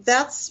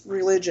that's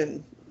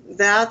religion.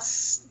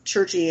 That's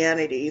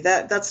churchianity.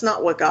 That's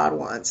not what God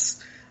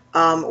wants.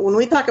 When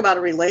we talk about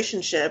a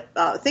relationship,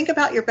 think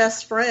about your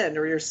best friend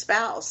or your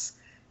spouse.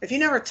 If you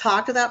never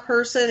talk to that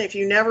person, if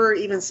you never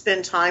even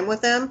spend time with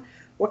them,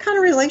 what kind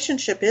of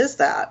relationship is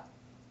that?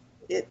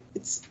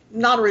 It's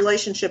not a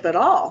relationship at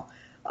all.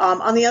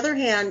 On the other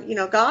hand,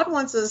 God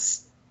wants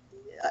us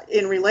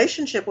in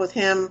relationship with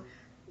him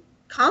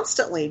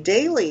constantly,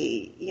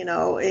 daily, you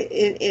know,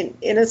 and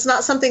it's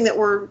not something that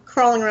we're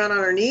crawling around on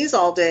our knees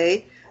all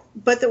day,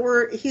 but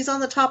that he's on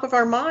the top of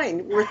our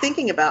mind. We're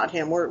thinking about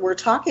him. We're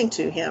talking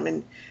to him,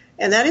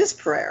 and that is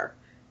prayer.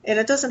 And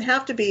it doesn't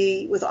have to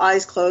be with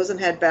eyes closed and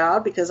head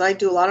bowed, because I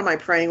do a lot of my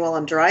praying while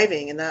I'm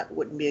driving, and that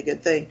wouldn't be a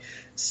good thing.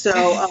 So,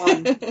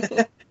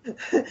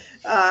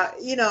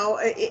 you know,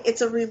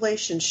 it's a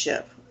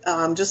relationship.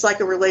 Just like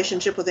a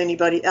relationship with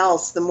anybody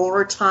else, the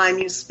more time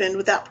you spend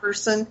with that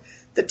person,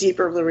 the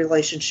deeper the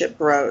relationship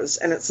grows.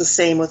 And it's the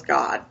same with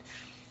God.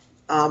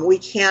 We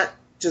can't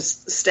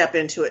just step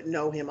into it and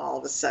know him all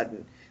of a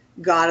sudden.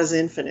 God is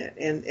infinite,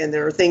 and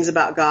there are things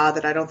about God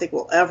that I don't think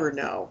we'll ever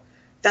know.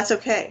 That's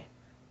okay.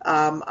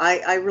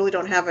 I really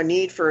don't have a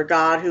need for a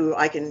God who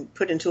I can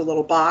put into a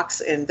little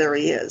box and there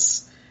he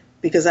is,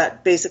 because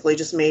that basically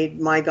just made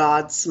my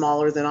God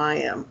smaller than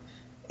I am.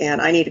 And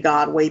I need a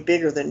God way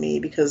bigger than me,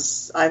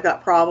 because I've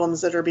got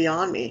problems that are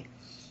beyond me.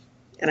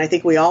 And I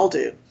think we all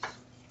do.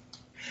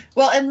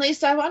 Well, and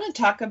Lisa, I want to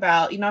talk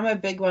about, you know, I'm a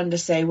big one to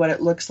say what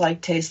it looks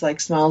like, tastes like,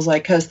 smells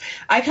like, because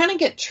I kind of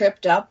get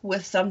tripped up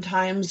with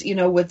sometimes, you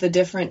know, with the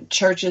different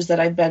churches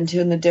that I've been to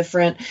and the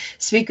different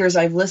speakers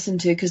I've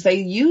listened to, because they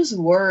use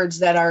words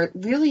that are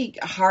really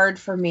hard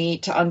for me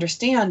to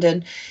understand.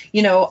 And,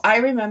 you know, I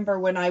remember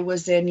when I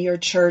was in your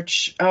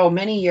church,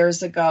 many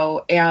years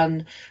ago,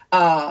 and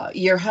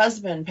your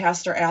husband,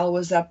 Pastor Al,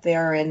 was up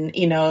there, and,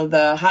 you know,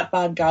 the Hot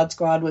Bod God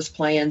Squad was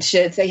playing.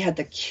 They had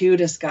the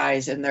cutest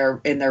guys in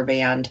their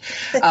band,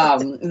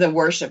 the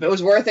worship. It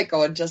was worth it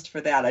going just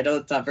for that. I know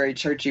it's not very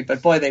churchy,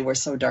 but boy, they were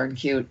so darn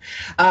cute.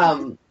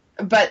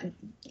 But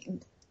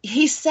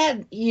he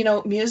said, you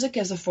know, music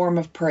is a form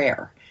of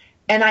prayer.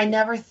 And I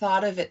never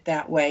thought of it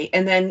that way.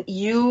 And then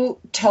you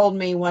told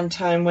me one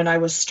time when I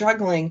was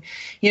struggling,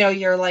 you know,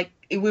 you're like,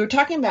 we were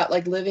talking about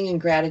like living in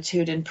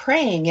gratitude and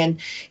praying. And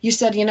you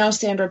said, you know,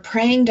 Sandra,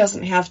 praying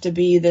doesn't have to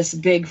be this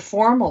big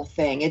formal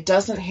thing. It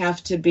doesn't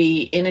have to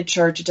be in a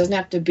church. It doesn't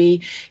have to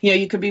be, you know,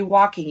 you could be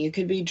walking, you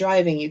could be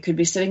driving, you could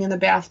be sitting in the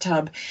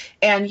bathtub.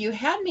 And you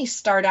had me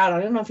start out,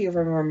 I don't know if you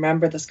ever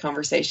remember this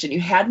conversation.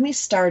 You had me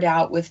start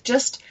out with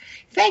just,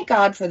 thank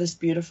God for this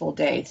beautiful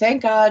day.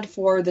 Thank God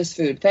for this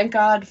food. Thank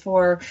God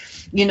for,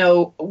 you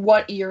know,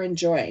 what you're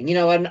enjoying, you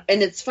know, and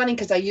it's funny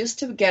because I used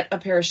to get a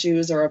pair of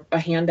shoes or a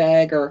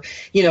handbag or,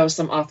 you know,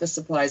 some office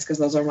supplies, because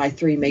those are my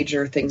three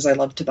major things I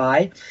love to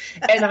buy.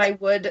 And I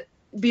would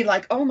be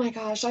like, oh my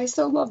gosh, I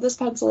so love this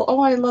pencil.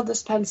 Oh, I love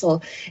this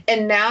pencil.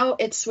 And now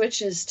it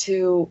switches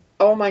to,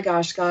 oh my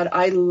gosh, God,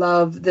 I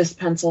love this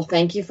pencil.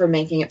 Thank you for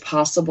making it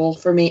possible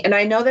for me. And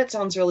I know that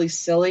sounds really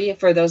silly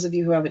for those of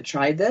you who haven't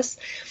tried this,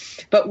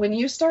 but when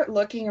you start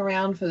looking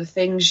around for the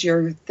things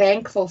you're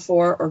thankful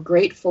for or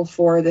grateful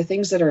for, the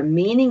things that are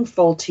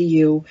meaningful to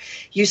you,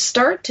 you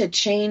start to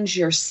change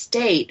your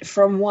state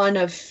from one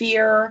of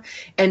fear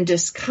and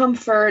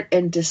discomfort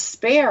and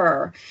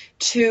despair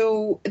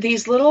to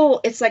these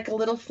little, it's like a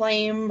little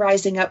flame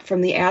rising up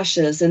from the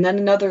ashes, and then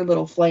another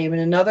little flame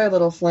and another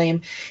little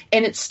flame.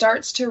 And it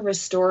starts to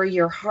restore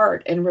your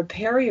heart and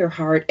repair your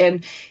heart.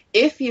 And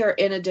if you're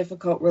in a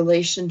difficult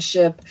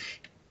relationship,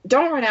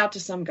 don't run out to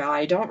some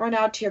guy. Don't run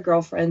out to your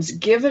girlfriends.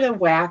 Give it a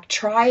whack.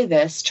 Try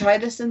this. Try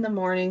this in the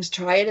mornings.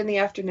 Try it in the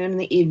afternoon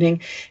and the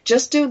evening.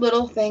 Just do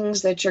little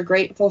things that you're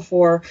grateful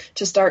for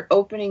to start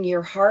opening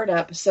your heart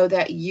up so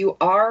that you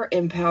are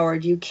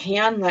empowered. You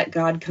can let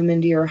God come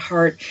into your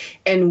heart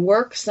and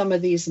work some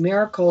of these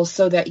miracles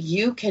so that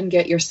you can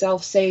get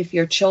yourself safe,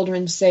 your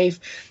children safe.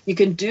 You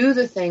can do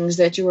the things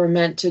that you were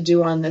meant to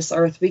do on this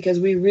earth, because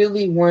we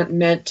really weren't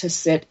meant to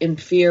sit in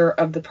fear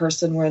of the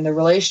person we're in the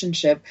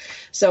relationship.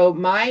 So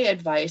my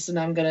advice, and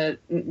I'm going to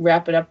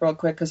wrap it up real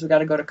quick because we got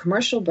to go to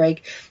commercial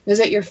break, is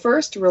that your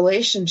first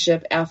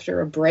relationship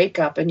after a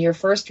breakup, and your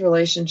first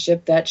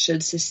relationship that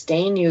should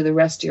sustain you the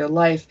rest of your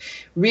life,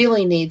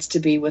 really needs to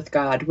be with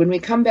God. When we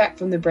come back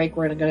from the break,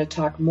 we're going to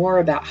talk more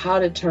about how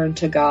to turn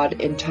to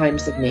God in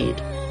times of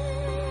need.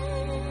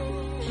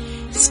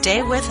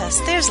 Stay with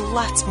us. There's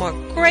lots more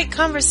great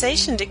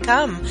conversation to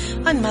come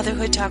on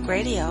Motherhood Talk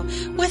Radio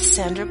with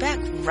Sandra Beck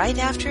right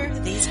after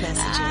these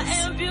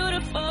messages.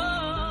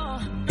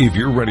 If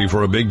you're ready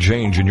for a big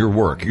change in your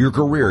work, your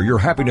career, your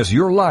happiness,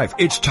 your life,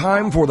 it's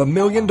time for the $1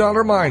 Million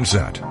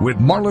Mindset with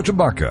Marla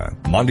Tabaka.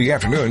 Monday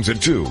afternoons at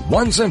 2,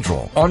 1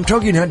 Central on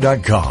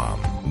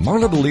TogiNet.com.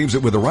 Marla believes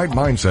that with the right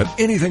mindset,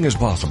 anything is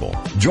possible.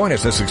 Join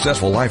us as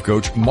successful life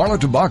coach Marla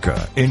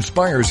Tabaka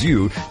inspires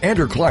you and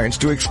her clients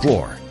to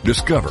explore,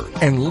 discover,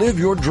 and live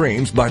your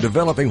dreams by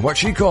developing what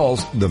she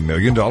calls the $1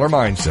 Million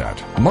Mindset.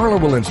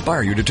 Marla will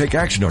inspire you to take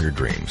action on your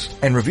dreams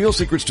and reveal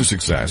secrets to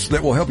success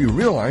that will help you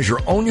realize your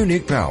own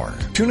unique power.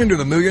 Tune into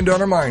the $1 Million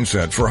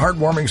Mindset for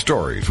heartwarming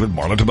stories with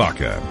Marla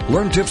Tabaka.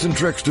 Learn tips and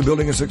tricks to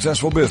building a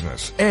successful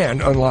business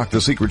and unlock the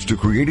secrets to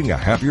creating a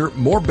happier,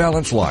 more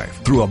balanced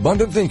life through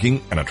abundant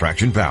thinking and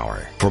attraction power.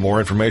 For more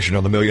information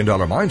on the $1 Million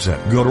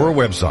Mindset, go to our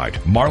website,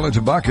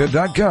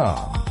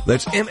 marlatabaka.com.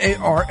 That's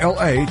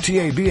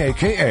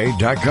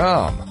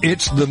MarlaTabaka.com.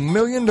 It's the $1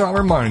 Million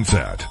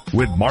Mindset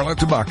with Marla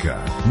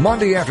Tabaka.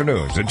 Monday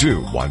afternoons at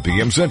 2, 1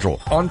 p.m.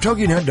 Central on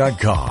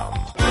TogiNet.com.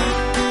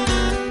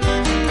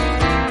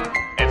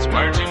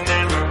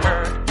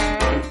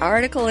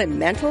 article in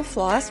Mental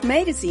Floss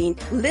magazine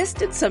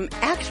listed some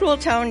actual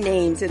town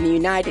names in the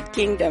United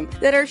Kingdom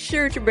that are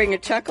sure to bring a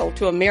chuckle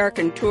to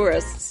American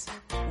tourists.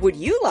 Would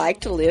you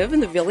like to live in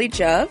the village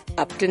of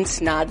Upton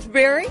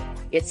Snodsbury?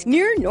 It's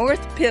near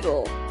North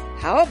Piddle.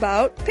 How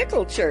about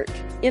Pickle Church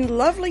in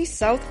lovely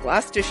South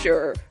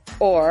Gloucestershire?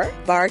 Or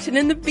Barton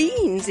and the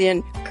Beans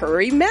in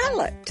Curry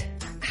Mallet?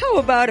 How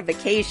about a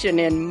vacation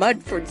in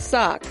Mudford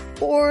Sock?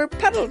 Or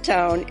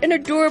Puddletown, an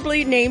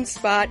adorably named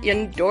spot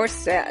in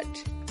Dorset?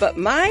 But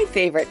my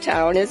favorite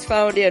town is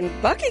found in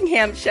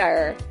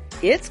Buckinghamshire.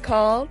 It's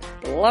called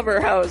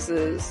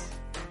Blubberhouses.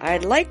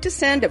 I'd like to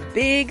send a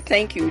big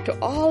thank you to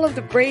all of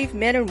the brave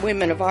men and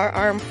women of our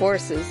armed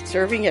forces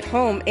serving at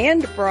home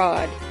and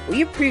abroad.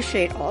 We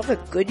appreciate all the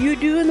good you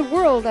do in the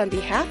world on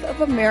behalf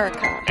of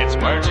America. It's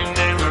words you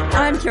never heard.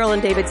 I'm Carolyn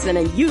Davidson,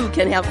 and you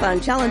can have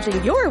fun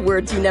challenging your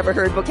words you never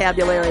heard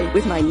vocabulary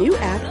with my new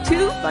app,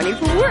 Too Funny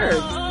for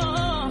Words.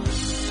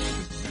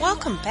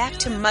 Welcome back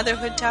to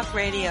Motherhood Talk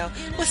Radio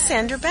with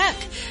Sandra Beck,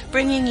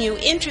 bringing you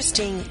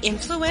interesting,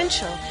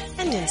 influential,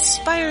 and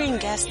inspiring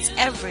guests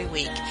every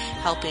week,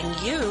 helping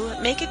you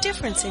make a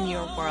difference in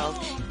your world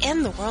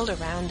and the world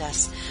around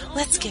us.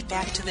 Let's get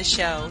back to the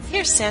show.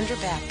 Here's Sandra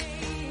Beck.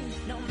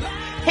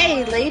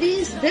 Hey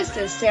ladies, this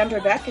is Sandra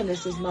Beck and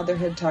this is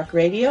Motherhood Talk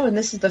Radio, and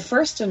this is the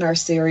first in our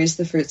series,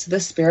 The Fruits of the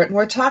Spirit, and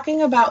we're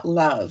talking about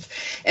love,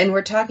 and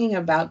we're talking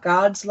about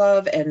God's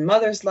love and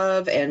Mother's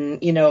love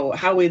and, you know,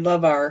 how we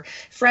love our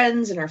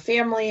friends and our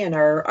family and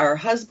our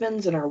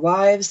husbands and our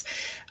wives.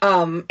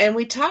 And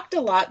we talked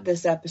a lot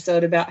this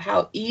episode about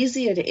how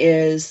easy it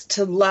is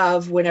to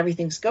love when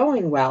everything's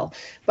going well,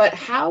 but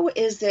how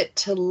is it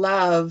to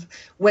love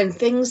when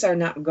things are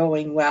not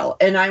going well?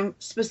 And I'm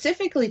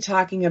specifically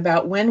talking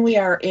about when we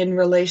are in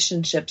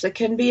relationships. It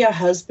can be a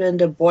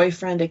husband, a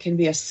boyfriend, it can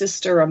be a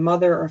sister, a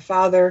mother, or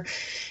father.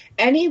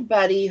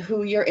 Anybody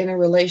who you're in a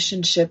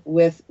relationship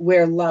with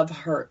where love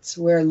hurts,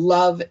 where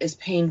love is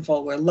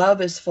painful, where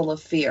love is full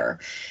of fear.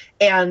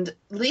 And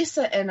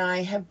Lisa and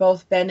I have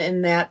both been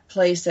in that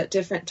place at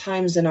different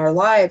times in our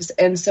lives.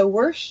 And so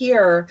we're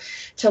here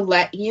to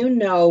let you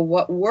know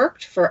what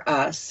worked for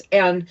us.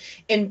 And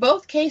in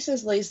both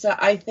cases, Lisa,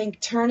 I think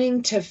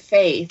turning to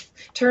faith,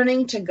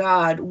 turning to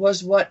God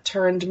was what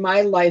turned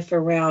my life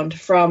around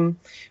from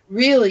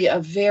really a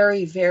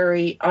very,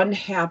 very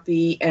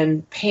unhappy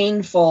and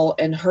painful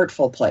and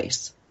hurtful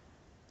place.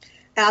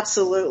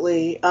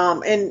 Absolutely.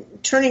 And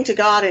turning to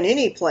God in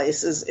any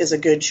place is a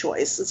good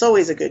choice. It's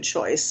always a good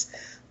choice.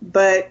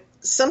 But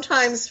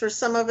sometimes for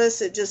some of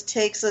us, it just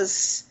takes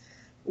us,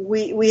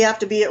 we have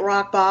to be at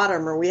rock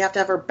bottom, or we have to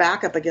have our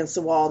back up against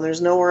the wall and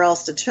there's nowhere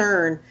else to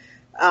turn.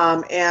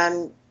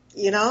 And,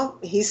 you know,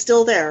 he's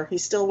still there.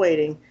 He's still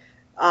waiting.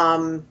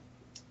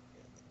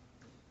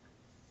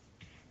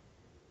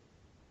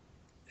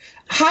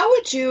 How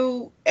would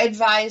you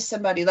advise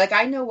somebody? Like,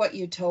 I know what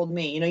you told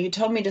me. You know, you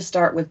told me to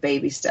start with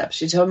baby steps.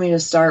 You told me to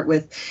start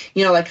with,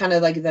 you know, like kind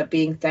of like that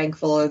being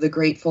thankful or the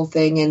grateful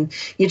thing. And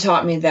you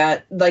taught me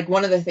that, like,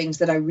 one of the things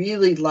that I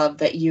really love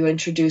that you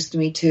introduced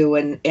me to,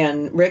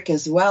 and Rick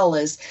as well,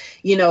 is,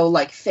 you know,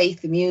 like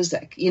faith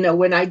music. You know,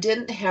 when I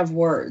didn't have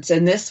words,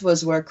 and this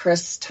was where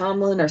Chris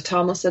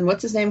Tomlinson,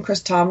 what's his name?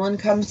 Chris Tomlin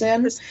comes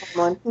in. Chris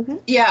Tomlin. Mm-hmm.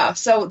 Yeah.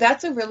 So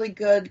that's a really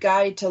good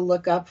guy to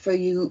look up for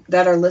you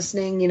that are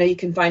listening. You know, you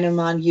can find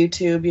him on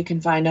YouTube. You can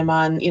find them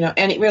on, you know,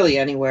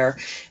 anywhere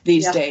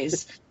these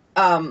days.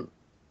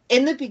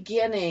 In the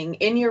beginning,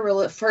 in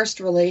your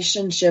first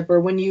relationship, or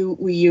when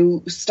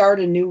you start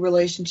a new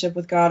relationship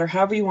with God, or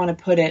however you want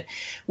to put it,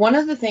 one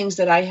of the things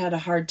that I had a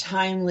hard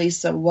time,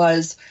 Lisa,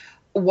 was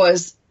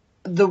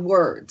the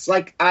words.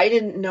 Like, I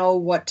didn't know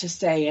what to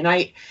say. And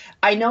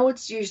I know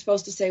you're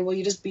supposed to say, well,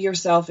 you just be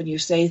yourself and you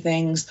say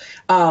things.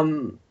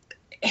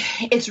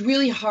 It's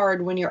really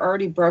hard when you're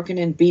already broken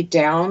and beat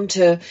down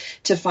to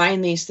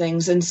find these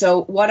things. And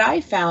so what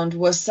I found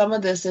was some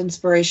of this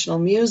inspirational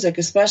music,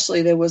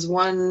 especially there was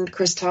one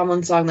Chris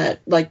Tomlin song that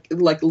like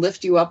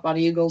lift you up on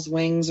eagle's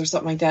wings or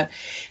something like that.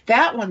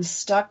 That one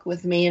stuck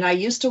with me. And I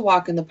used to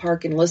walk in the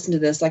park and listen to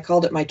this. I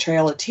called it my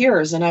Trail of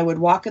Tears. And I would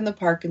walk in the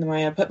park in the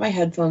morning, I put my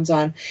headphones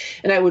on,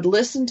 and I would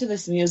listen to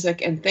this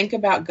music and think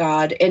about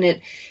God.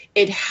 And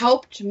it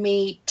helped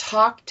me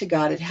talk to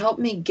God. It helped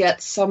me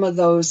get some of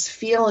those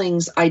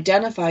feelings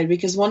identified,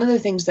 because one of the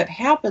things that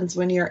happens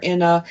when you're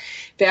in a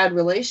bad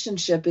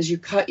relationship is you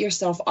cut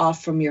yourself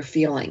off from your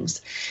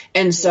feelings.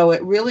 And so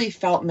it really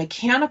felt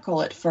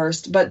mechanical at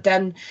first, but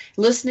then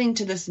listening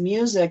to this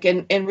music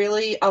and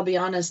really, I'll be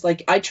honest,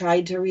 like I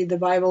tried to read the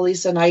Bible,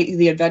 Lisa, and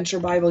the Adventure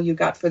Bible you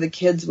got for the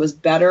kids was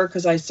better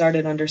because I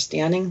started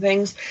understanding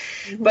things,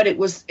 but it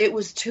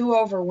was too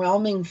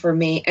overwhelming for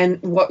me.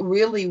 And what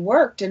really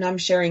worked, and I'm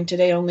sharing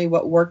today only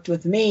what worked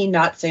with me,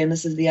 not saying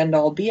this is the end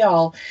all be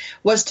all,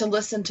 was to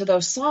listen to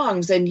those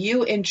songs. And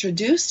you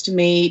introduced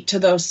me to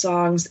those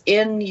songs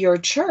in your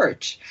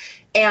church.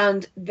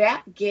 And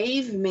that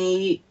gave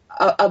me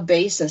a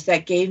basis,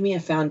 that gave me a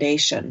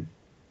foundation.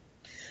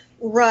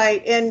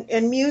 Right.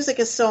 And music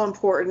is so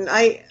important.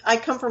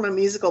 I come from a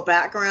musical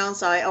background,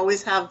 so I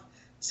always have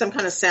some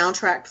kind of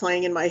soundtrack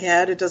playing in my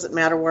head. It doesn't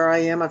matter where I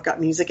am. I've got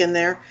music in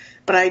there.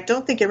 But I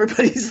don't think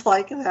everybody's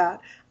like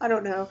that. I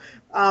don't know.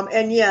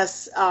 And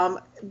yes,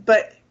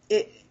 but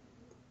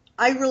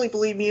I really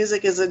believe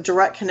music is a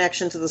direct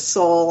connection to the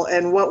soul,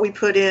 and what we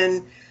put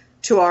in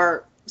to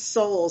our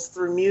souls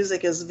through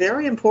music is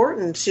very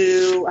important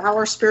to how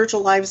our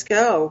spiritual lives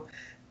go.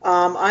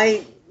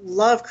 I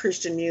love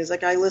Christian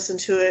music. I listen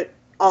to it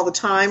all the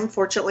time.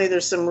 Fortunately,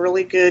 there's some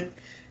really good.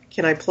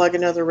 Can I plug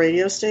another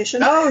radio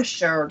station? Oh,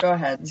 sure. Go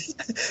ahead.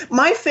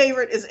 My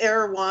favorite is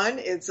Error One.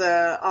 It's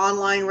an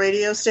online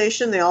radio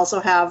station. They also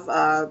have,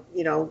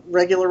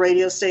 regular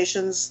radio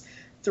stations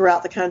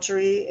throughout the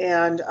country.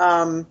 And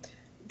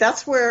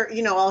that's where,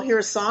 I'll hear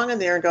a song in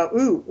there and go,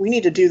 ooh, we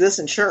need to do this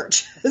in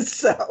church.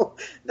 So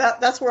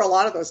that's where a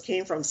lot of those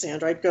came from,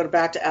 Sandra. I'd go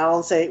back to Al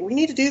and say, we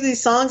need to do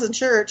these songs in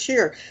church.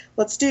 Here,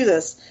 let's do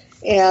this.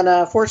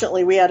 And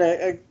fortunately, we had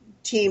a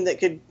team that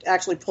could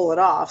actually pull it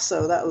off,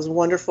 so that was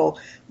wonderful.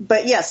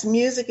 But yes,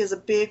 music is a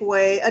big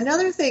way.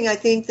 Another thing, I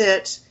think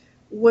that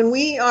when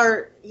we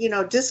are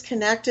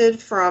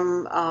disconnected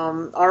from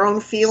our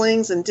own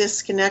feelings and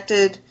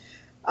disconnected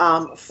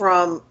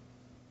from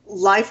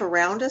life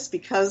around us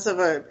because of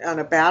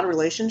a bad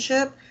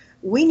relationship,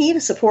 we need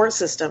a support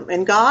system,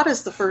 and God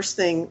is the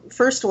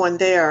first one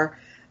there.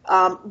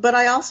 But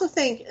I also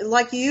think,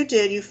 like you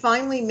did, you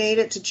finally made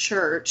it to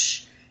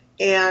church,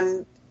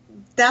 and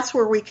that's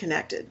where we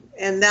connected.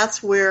 And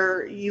that's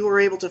where you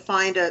were able to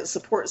find a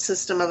support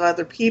system of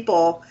other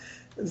people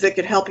that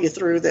could help you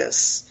through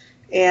this.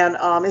 And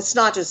it's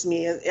not just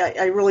me.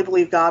 I really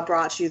believe God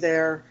brought you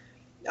there.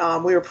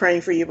 We were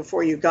praying for you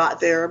before you got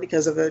there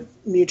because of a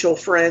mutual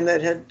friend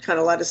that had kind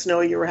of let us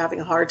know you were having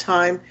a hard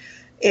time.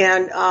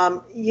 And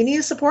you need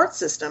a support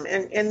system.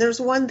 And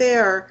there's one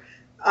there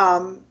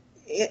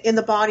in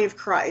the body of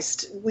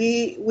Christ.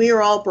 We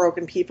are all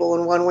broken people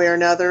in one way or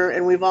another,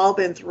 and we've all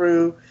been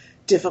through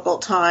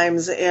difficult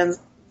times. And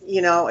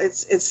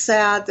it's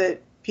sad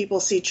that people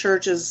see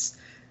church as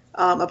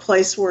a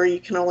place where you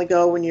can only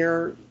go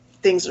when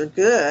things are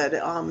good.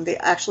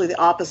 The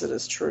opposite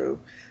is true.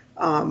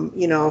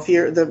 If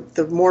you're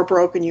the more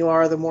broken you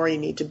are, the more you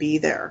need to be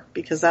there,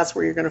 because that's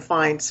where you're going to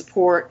find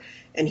support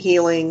and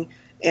healing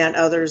and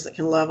others that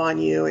can love on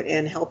you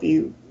and help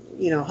you,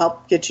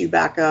 help get you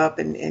back up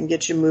and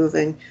get you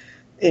moving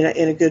in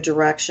a good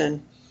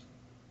direction.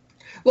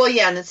 Well,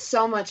 yeah, and it's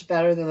so much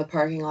better than the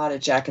parking lot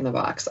at Jack in the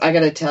Box. I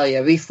got to tell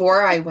you,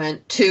 before I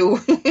went to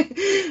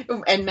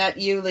and met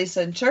you,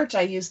 Lisa, in church,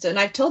 I used to, and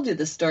I've told you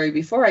this story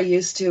before, I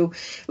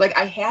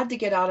had to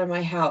get out of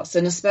my house.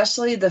 And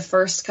especially the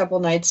first couple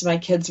nights my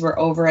kids were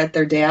over at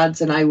their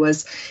dad's, and I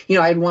was,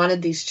 I'd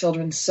wanted these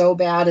children so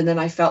bad. And then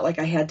I felt like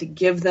I had to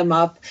give them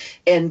up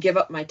and give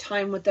up my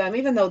time with them,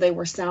 even though they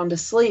were sound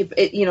asleep.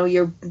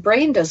 Your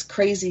brain does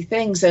crazy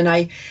things. And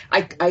I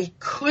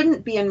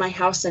couldn't be in my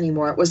house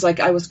anymore. It was like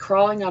I was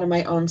crawling out of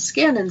my own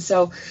skin. And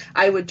so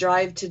I would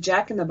drive to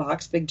Jack in the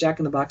Box, big Jack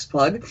in the Box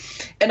plug,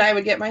 and I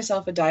would get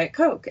myself a Diet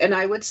Coke, and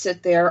I would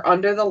sit there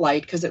under the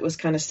light because it was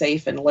kind of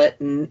safe and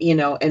lit, and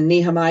and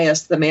Nehemiah,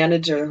 the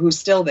manager who's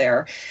still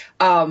there,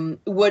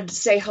 would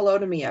say hello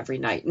to me every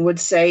night and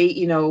would say,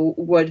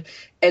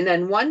 and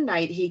then one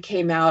night he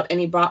came out and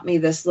he bought me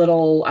this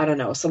little, I don't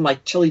know, some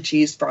like chili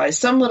cheese fries,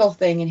 some little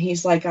thing. And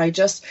he's like, I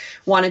just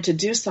wanted to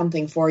do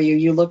something for you.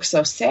 You look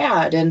so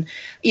sad. And,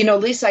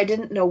 Lisa, I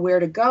didn't know where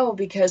to go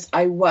because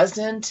I was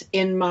in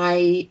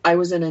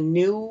a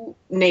new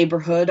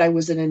neighborhood. I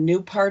was in a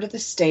new part of the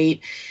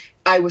state.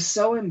 I was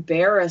so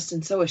embarrassed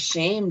and so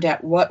ashamed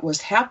at what was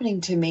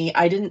happening to me.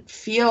 I didn't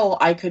feel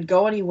I could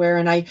go anywhere,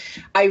 and I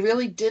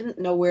really didn't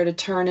know where to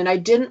turn, and I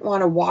didn't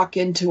want to walk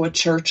into a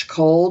church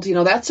cold.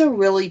 That's a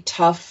really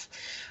tough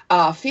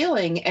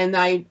feeling. And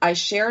I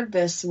shared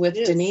this with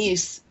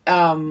Denise,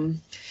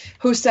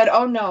 who said,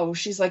 oh no,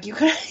 she's like, you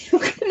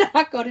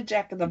cannot go to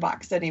Jack in the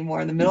Box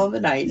anymore in the middle of the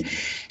night.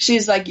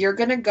 She's like, you're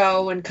going to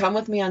go and come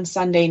with me on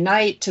Sunday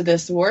night to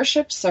this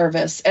worship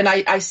service. And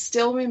I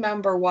still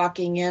remember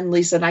walking in,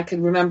 Lisa, and I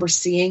could remember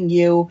seeing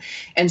you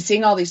and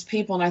seeing all these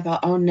people. And I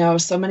thought, oh no,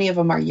 so many of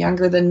them are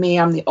younger than me.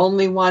 I'm the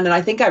only one. And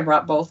I think I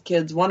brought both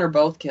kids, one or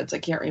both kids. I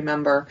can't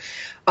remember.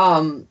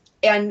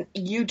 And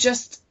you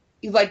just,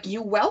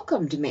 you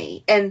welcomed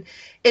me, and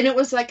it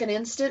was like an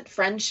instant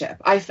friendship.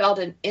 I felt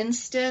an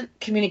instant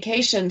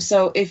communication.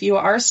 So if you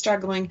are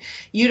struggling,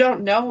 you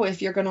don't know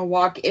if you're going to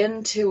walk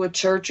into a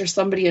church or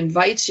somebody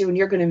invites you and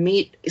you're going to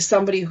meet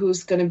somebody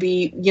who's going to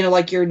be,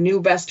 like your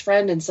new best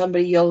friend and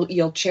somebody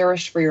you'll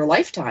cherish for your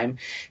lifetime.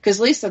 Because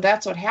Lisa,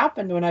 that's what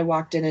happened when I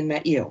walked in and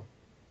met you.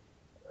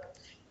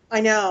 I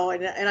know,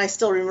 and I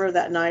still remember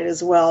that night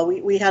as well.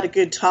 We had a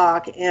good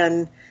talk,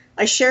 and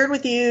I shared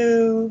with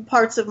you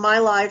parts of my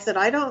life that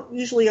I don't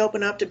usually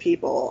open up to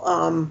people.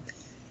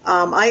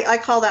 I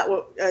call that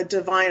a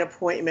divine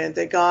appointment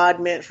that God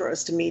meant for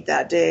us to meet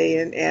that day,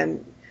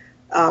 and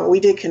we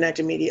did connect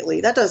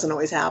immediately. That doesn't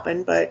always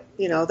happen, but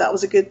that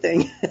was a good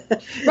thing.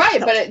 Right,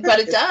 but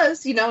it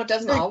does. It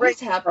doesn't always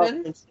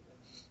happen.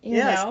 You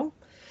know.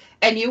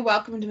 And you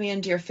welcomed me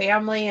into your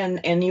family,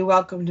 and you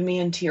welcomed me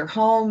into your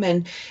home.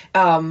 And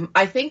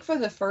I think for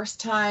the first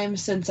time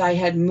since I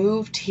had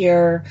moved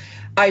here,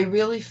 I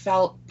really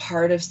felt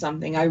part of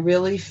something. I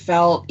really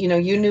felt,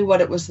 you knew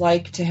what it was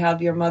like to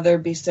have your mother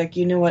be sick.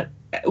 You knew what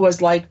it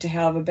was like to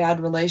have a bad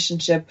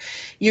relationship.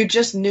 You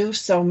just knew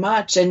so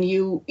much. And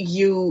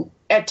you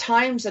at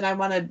times, and I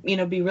want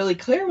to, be really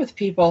clear with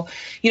people,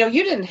 you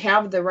didn't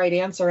have the right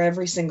answer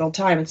every single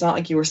time. It's not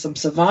like you were some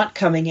savant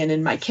coming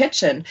in my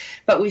kitchen,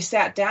 but we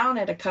sat down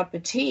at a cup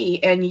of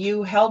tea and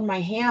you held my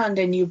hand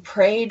and you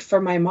prayed for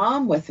my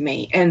mom with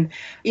me. And,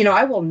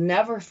 I will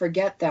never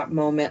forget that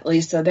moment,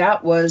 Lisa.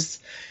 That was,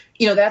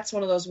 that's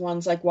one of those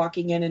ones like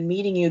walking in and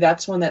meeting you.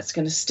 That's one that's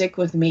going to stick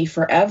with me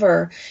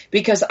forever,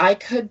 because I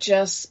could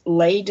just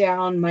lay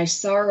down my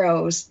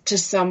sorrows to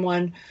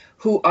someone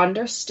who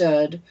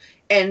understood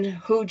and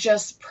who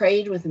just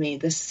prayed with me.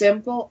 The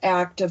simple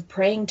act of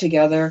praying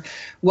together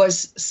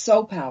was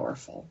so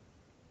powerful.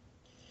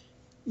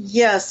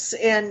 Yes,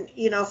 and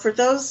for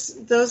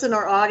those in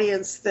our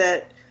audience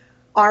that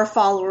are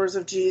followers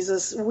of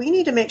Jesus, we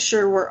need to make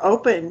sure we're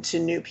open to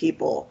new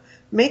people.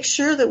 Make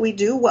sure that we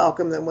do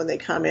welcome them when they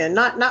come in,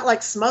 not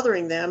like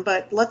smothering them,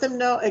 but let them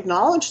know,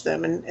 acknowledge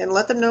them, and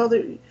let them know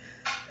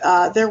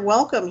that they're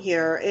welcome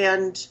here.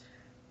 And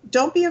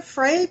don't be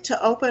afraid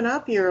to open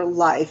up your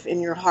life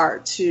and your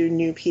heart to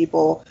new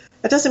people.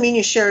 That doesn't mean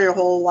you share your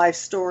whole life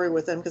story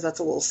with them, because that's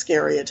a little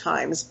scary at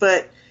times.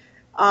 But,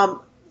 as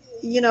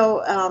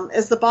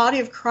the body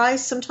of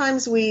Christ,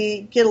 sometimes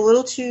we get a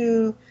little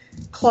too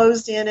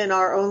closed in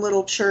our own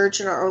little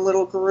church and our own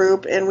little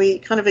group, and we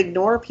kind of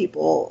ignore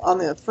people on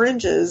the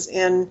fringes.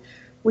 And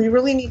we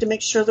really need to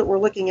make sure that we're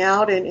looking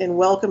out and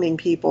welcoming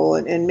people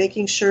and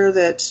making sure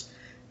that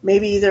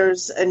maybe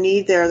there's a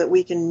need there that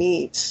we can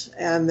meet,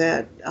 and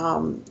that,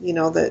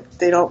 that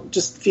they don't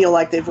just feel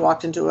like they've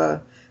walked into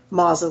a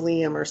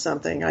mausoleum or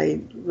something.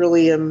 I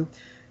really am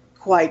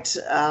quite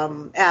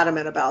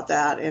adamant about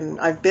that. And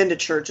I've been to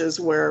churches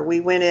where we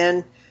went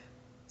in,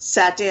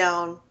 sat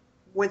down,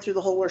 went through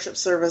the whole worship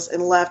service,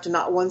 and left, and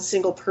not one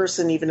single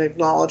person even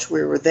acknowledged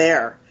we were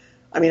there.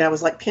 I mean, I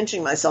was like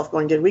pinching myself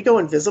going, did we go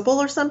invisible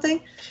or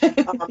something?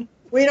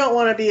 We don't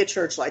want to be a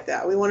church like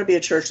that. We want to be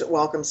a church that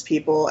welcomes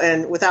people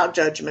and without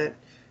judgment,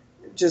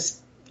 just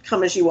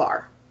come as you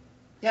are.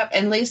 Yep.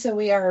 And Lisa,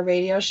 we are a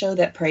radio show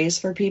that prays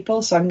for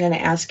people. So I'm going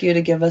to ask you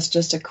to give us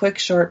just a quick,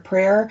 short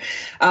prayer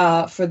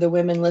for the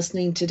women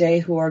listening today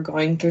who are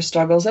going through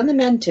struggles, and the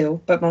men too,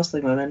 but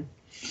mostly women.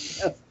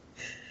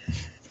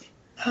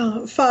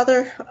 Oh,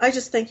 Father, I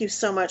just thank you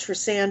so much for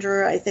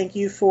Sandra. I thank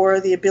you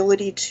for the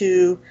ability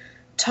to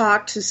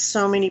talk to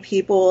so many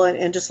people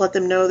and just let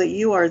them know that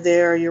you are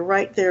there. You're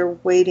right there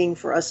waiting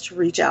for us to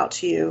reach out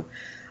to you.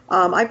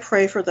 I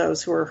pray for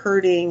those who are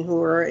hurting,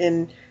 who are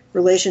in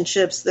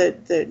relationships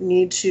that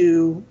need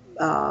to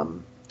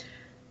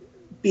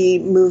be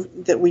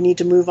moved, that we need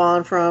to move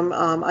on from.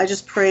 I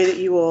just pray that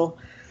you will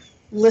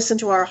listen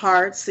to our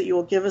hearts, that you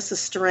will give us the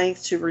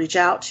strength to reach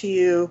out to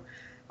you,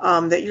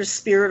 that your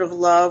spirit of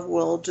love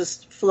will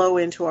just flow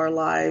into our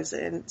lives,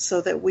 and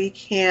so that we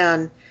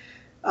can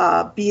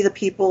be the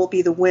people,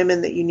 be the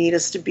women that you need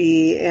us to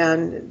be,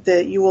 and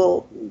that you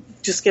will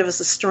just give us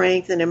the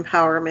strength and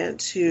empowerment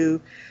to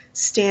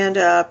stand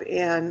up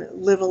and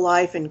live a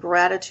life in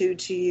gratitude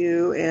to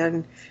you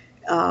and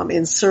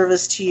in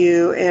service to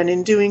you, and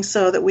in doing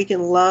so that we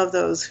can love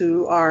those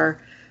who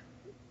are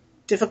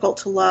difficult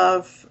to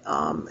love,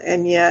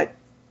 and yet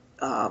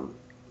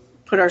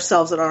put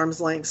ourselves at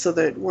arm's length so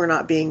that we're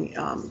not being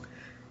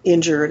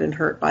injured and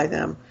hurt by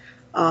them.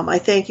 I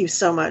thank you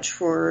so much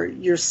for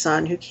your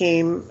son who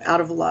came out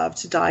of love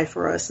to die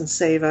for us and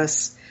save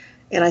us.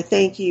 And I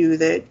thank you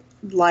that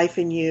life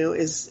in you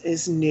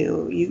is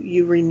new.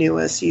 You renew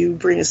us. You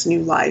bring us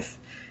new life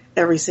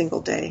every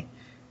single day.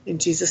 In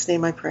Jesus'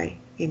 name I pray.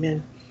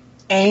 Amen.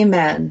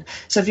 Amen.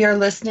 So if you're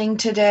listening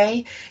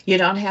today, you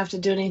don't have to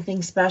do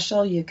anything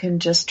special. You can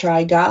just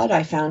try God.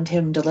 I found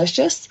him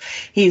delicious.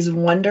 He's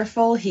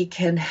wonderful. He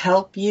can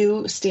help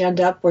you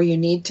stand up where you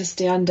need to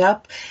stand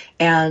up.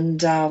 And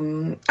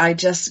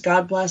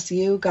God bless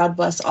you. God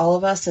bless all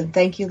of us. And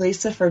thank you,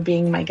 Lisa, for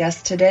being my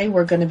guest today.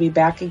 We're going to be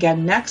back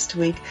again next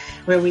week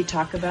where we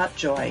talk about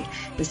joy.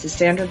 This is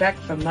Sandra Beck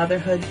from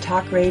Motherhood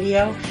Talk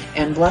Radio,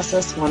 and bless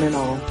us one and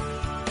all.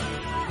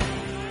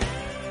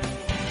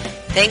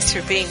 Thanks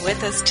for being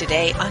with us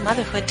today on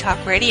Motherhood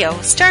Talk Radio,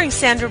 starring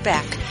Sandra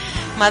Beck.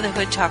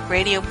 Motherhood Talk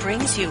Radio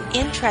brings you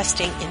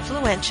interesting,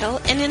 influential,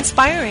 and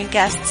inspiring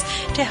guests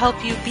to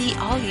help you be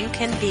all you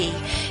can be.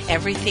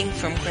 Everything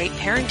from great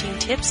parenting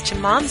tips to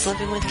moms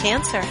living with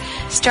cancer,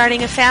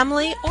 starting a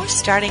family, or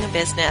starting a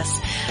business.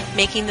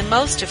 Making the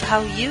most of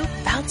how you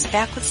bounce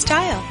back with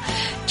style.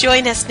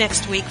 Join us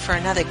next week for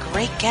another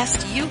great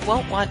guest you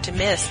won't want to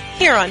miss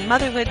here on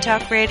Motherhood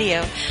Talk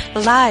Radio,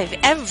 live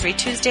every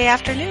Tuesday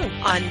afternoon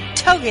on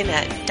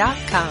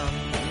TogiNet.com.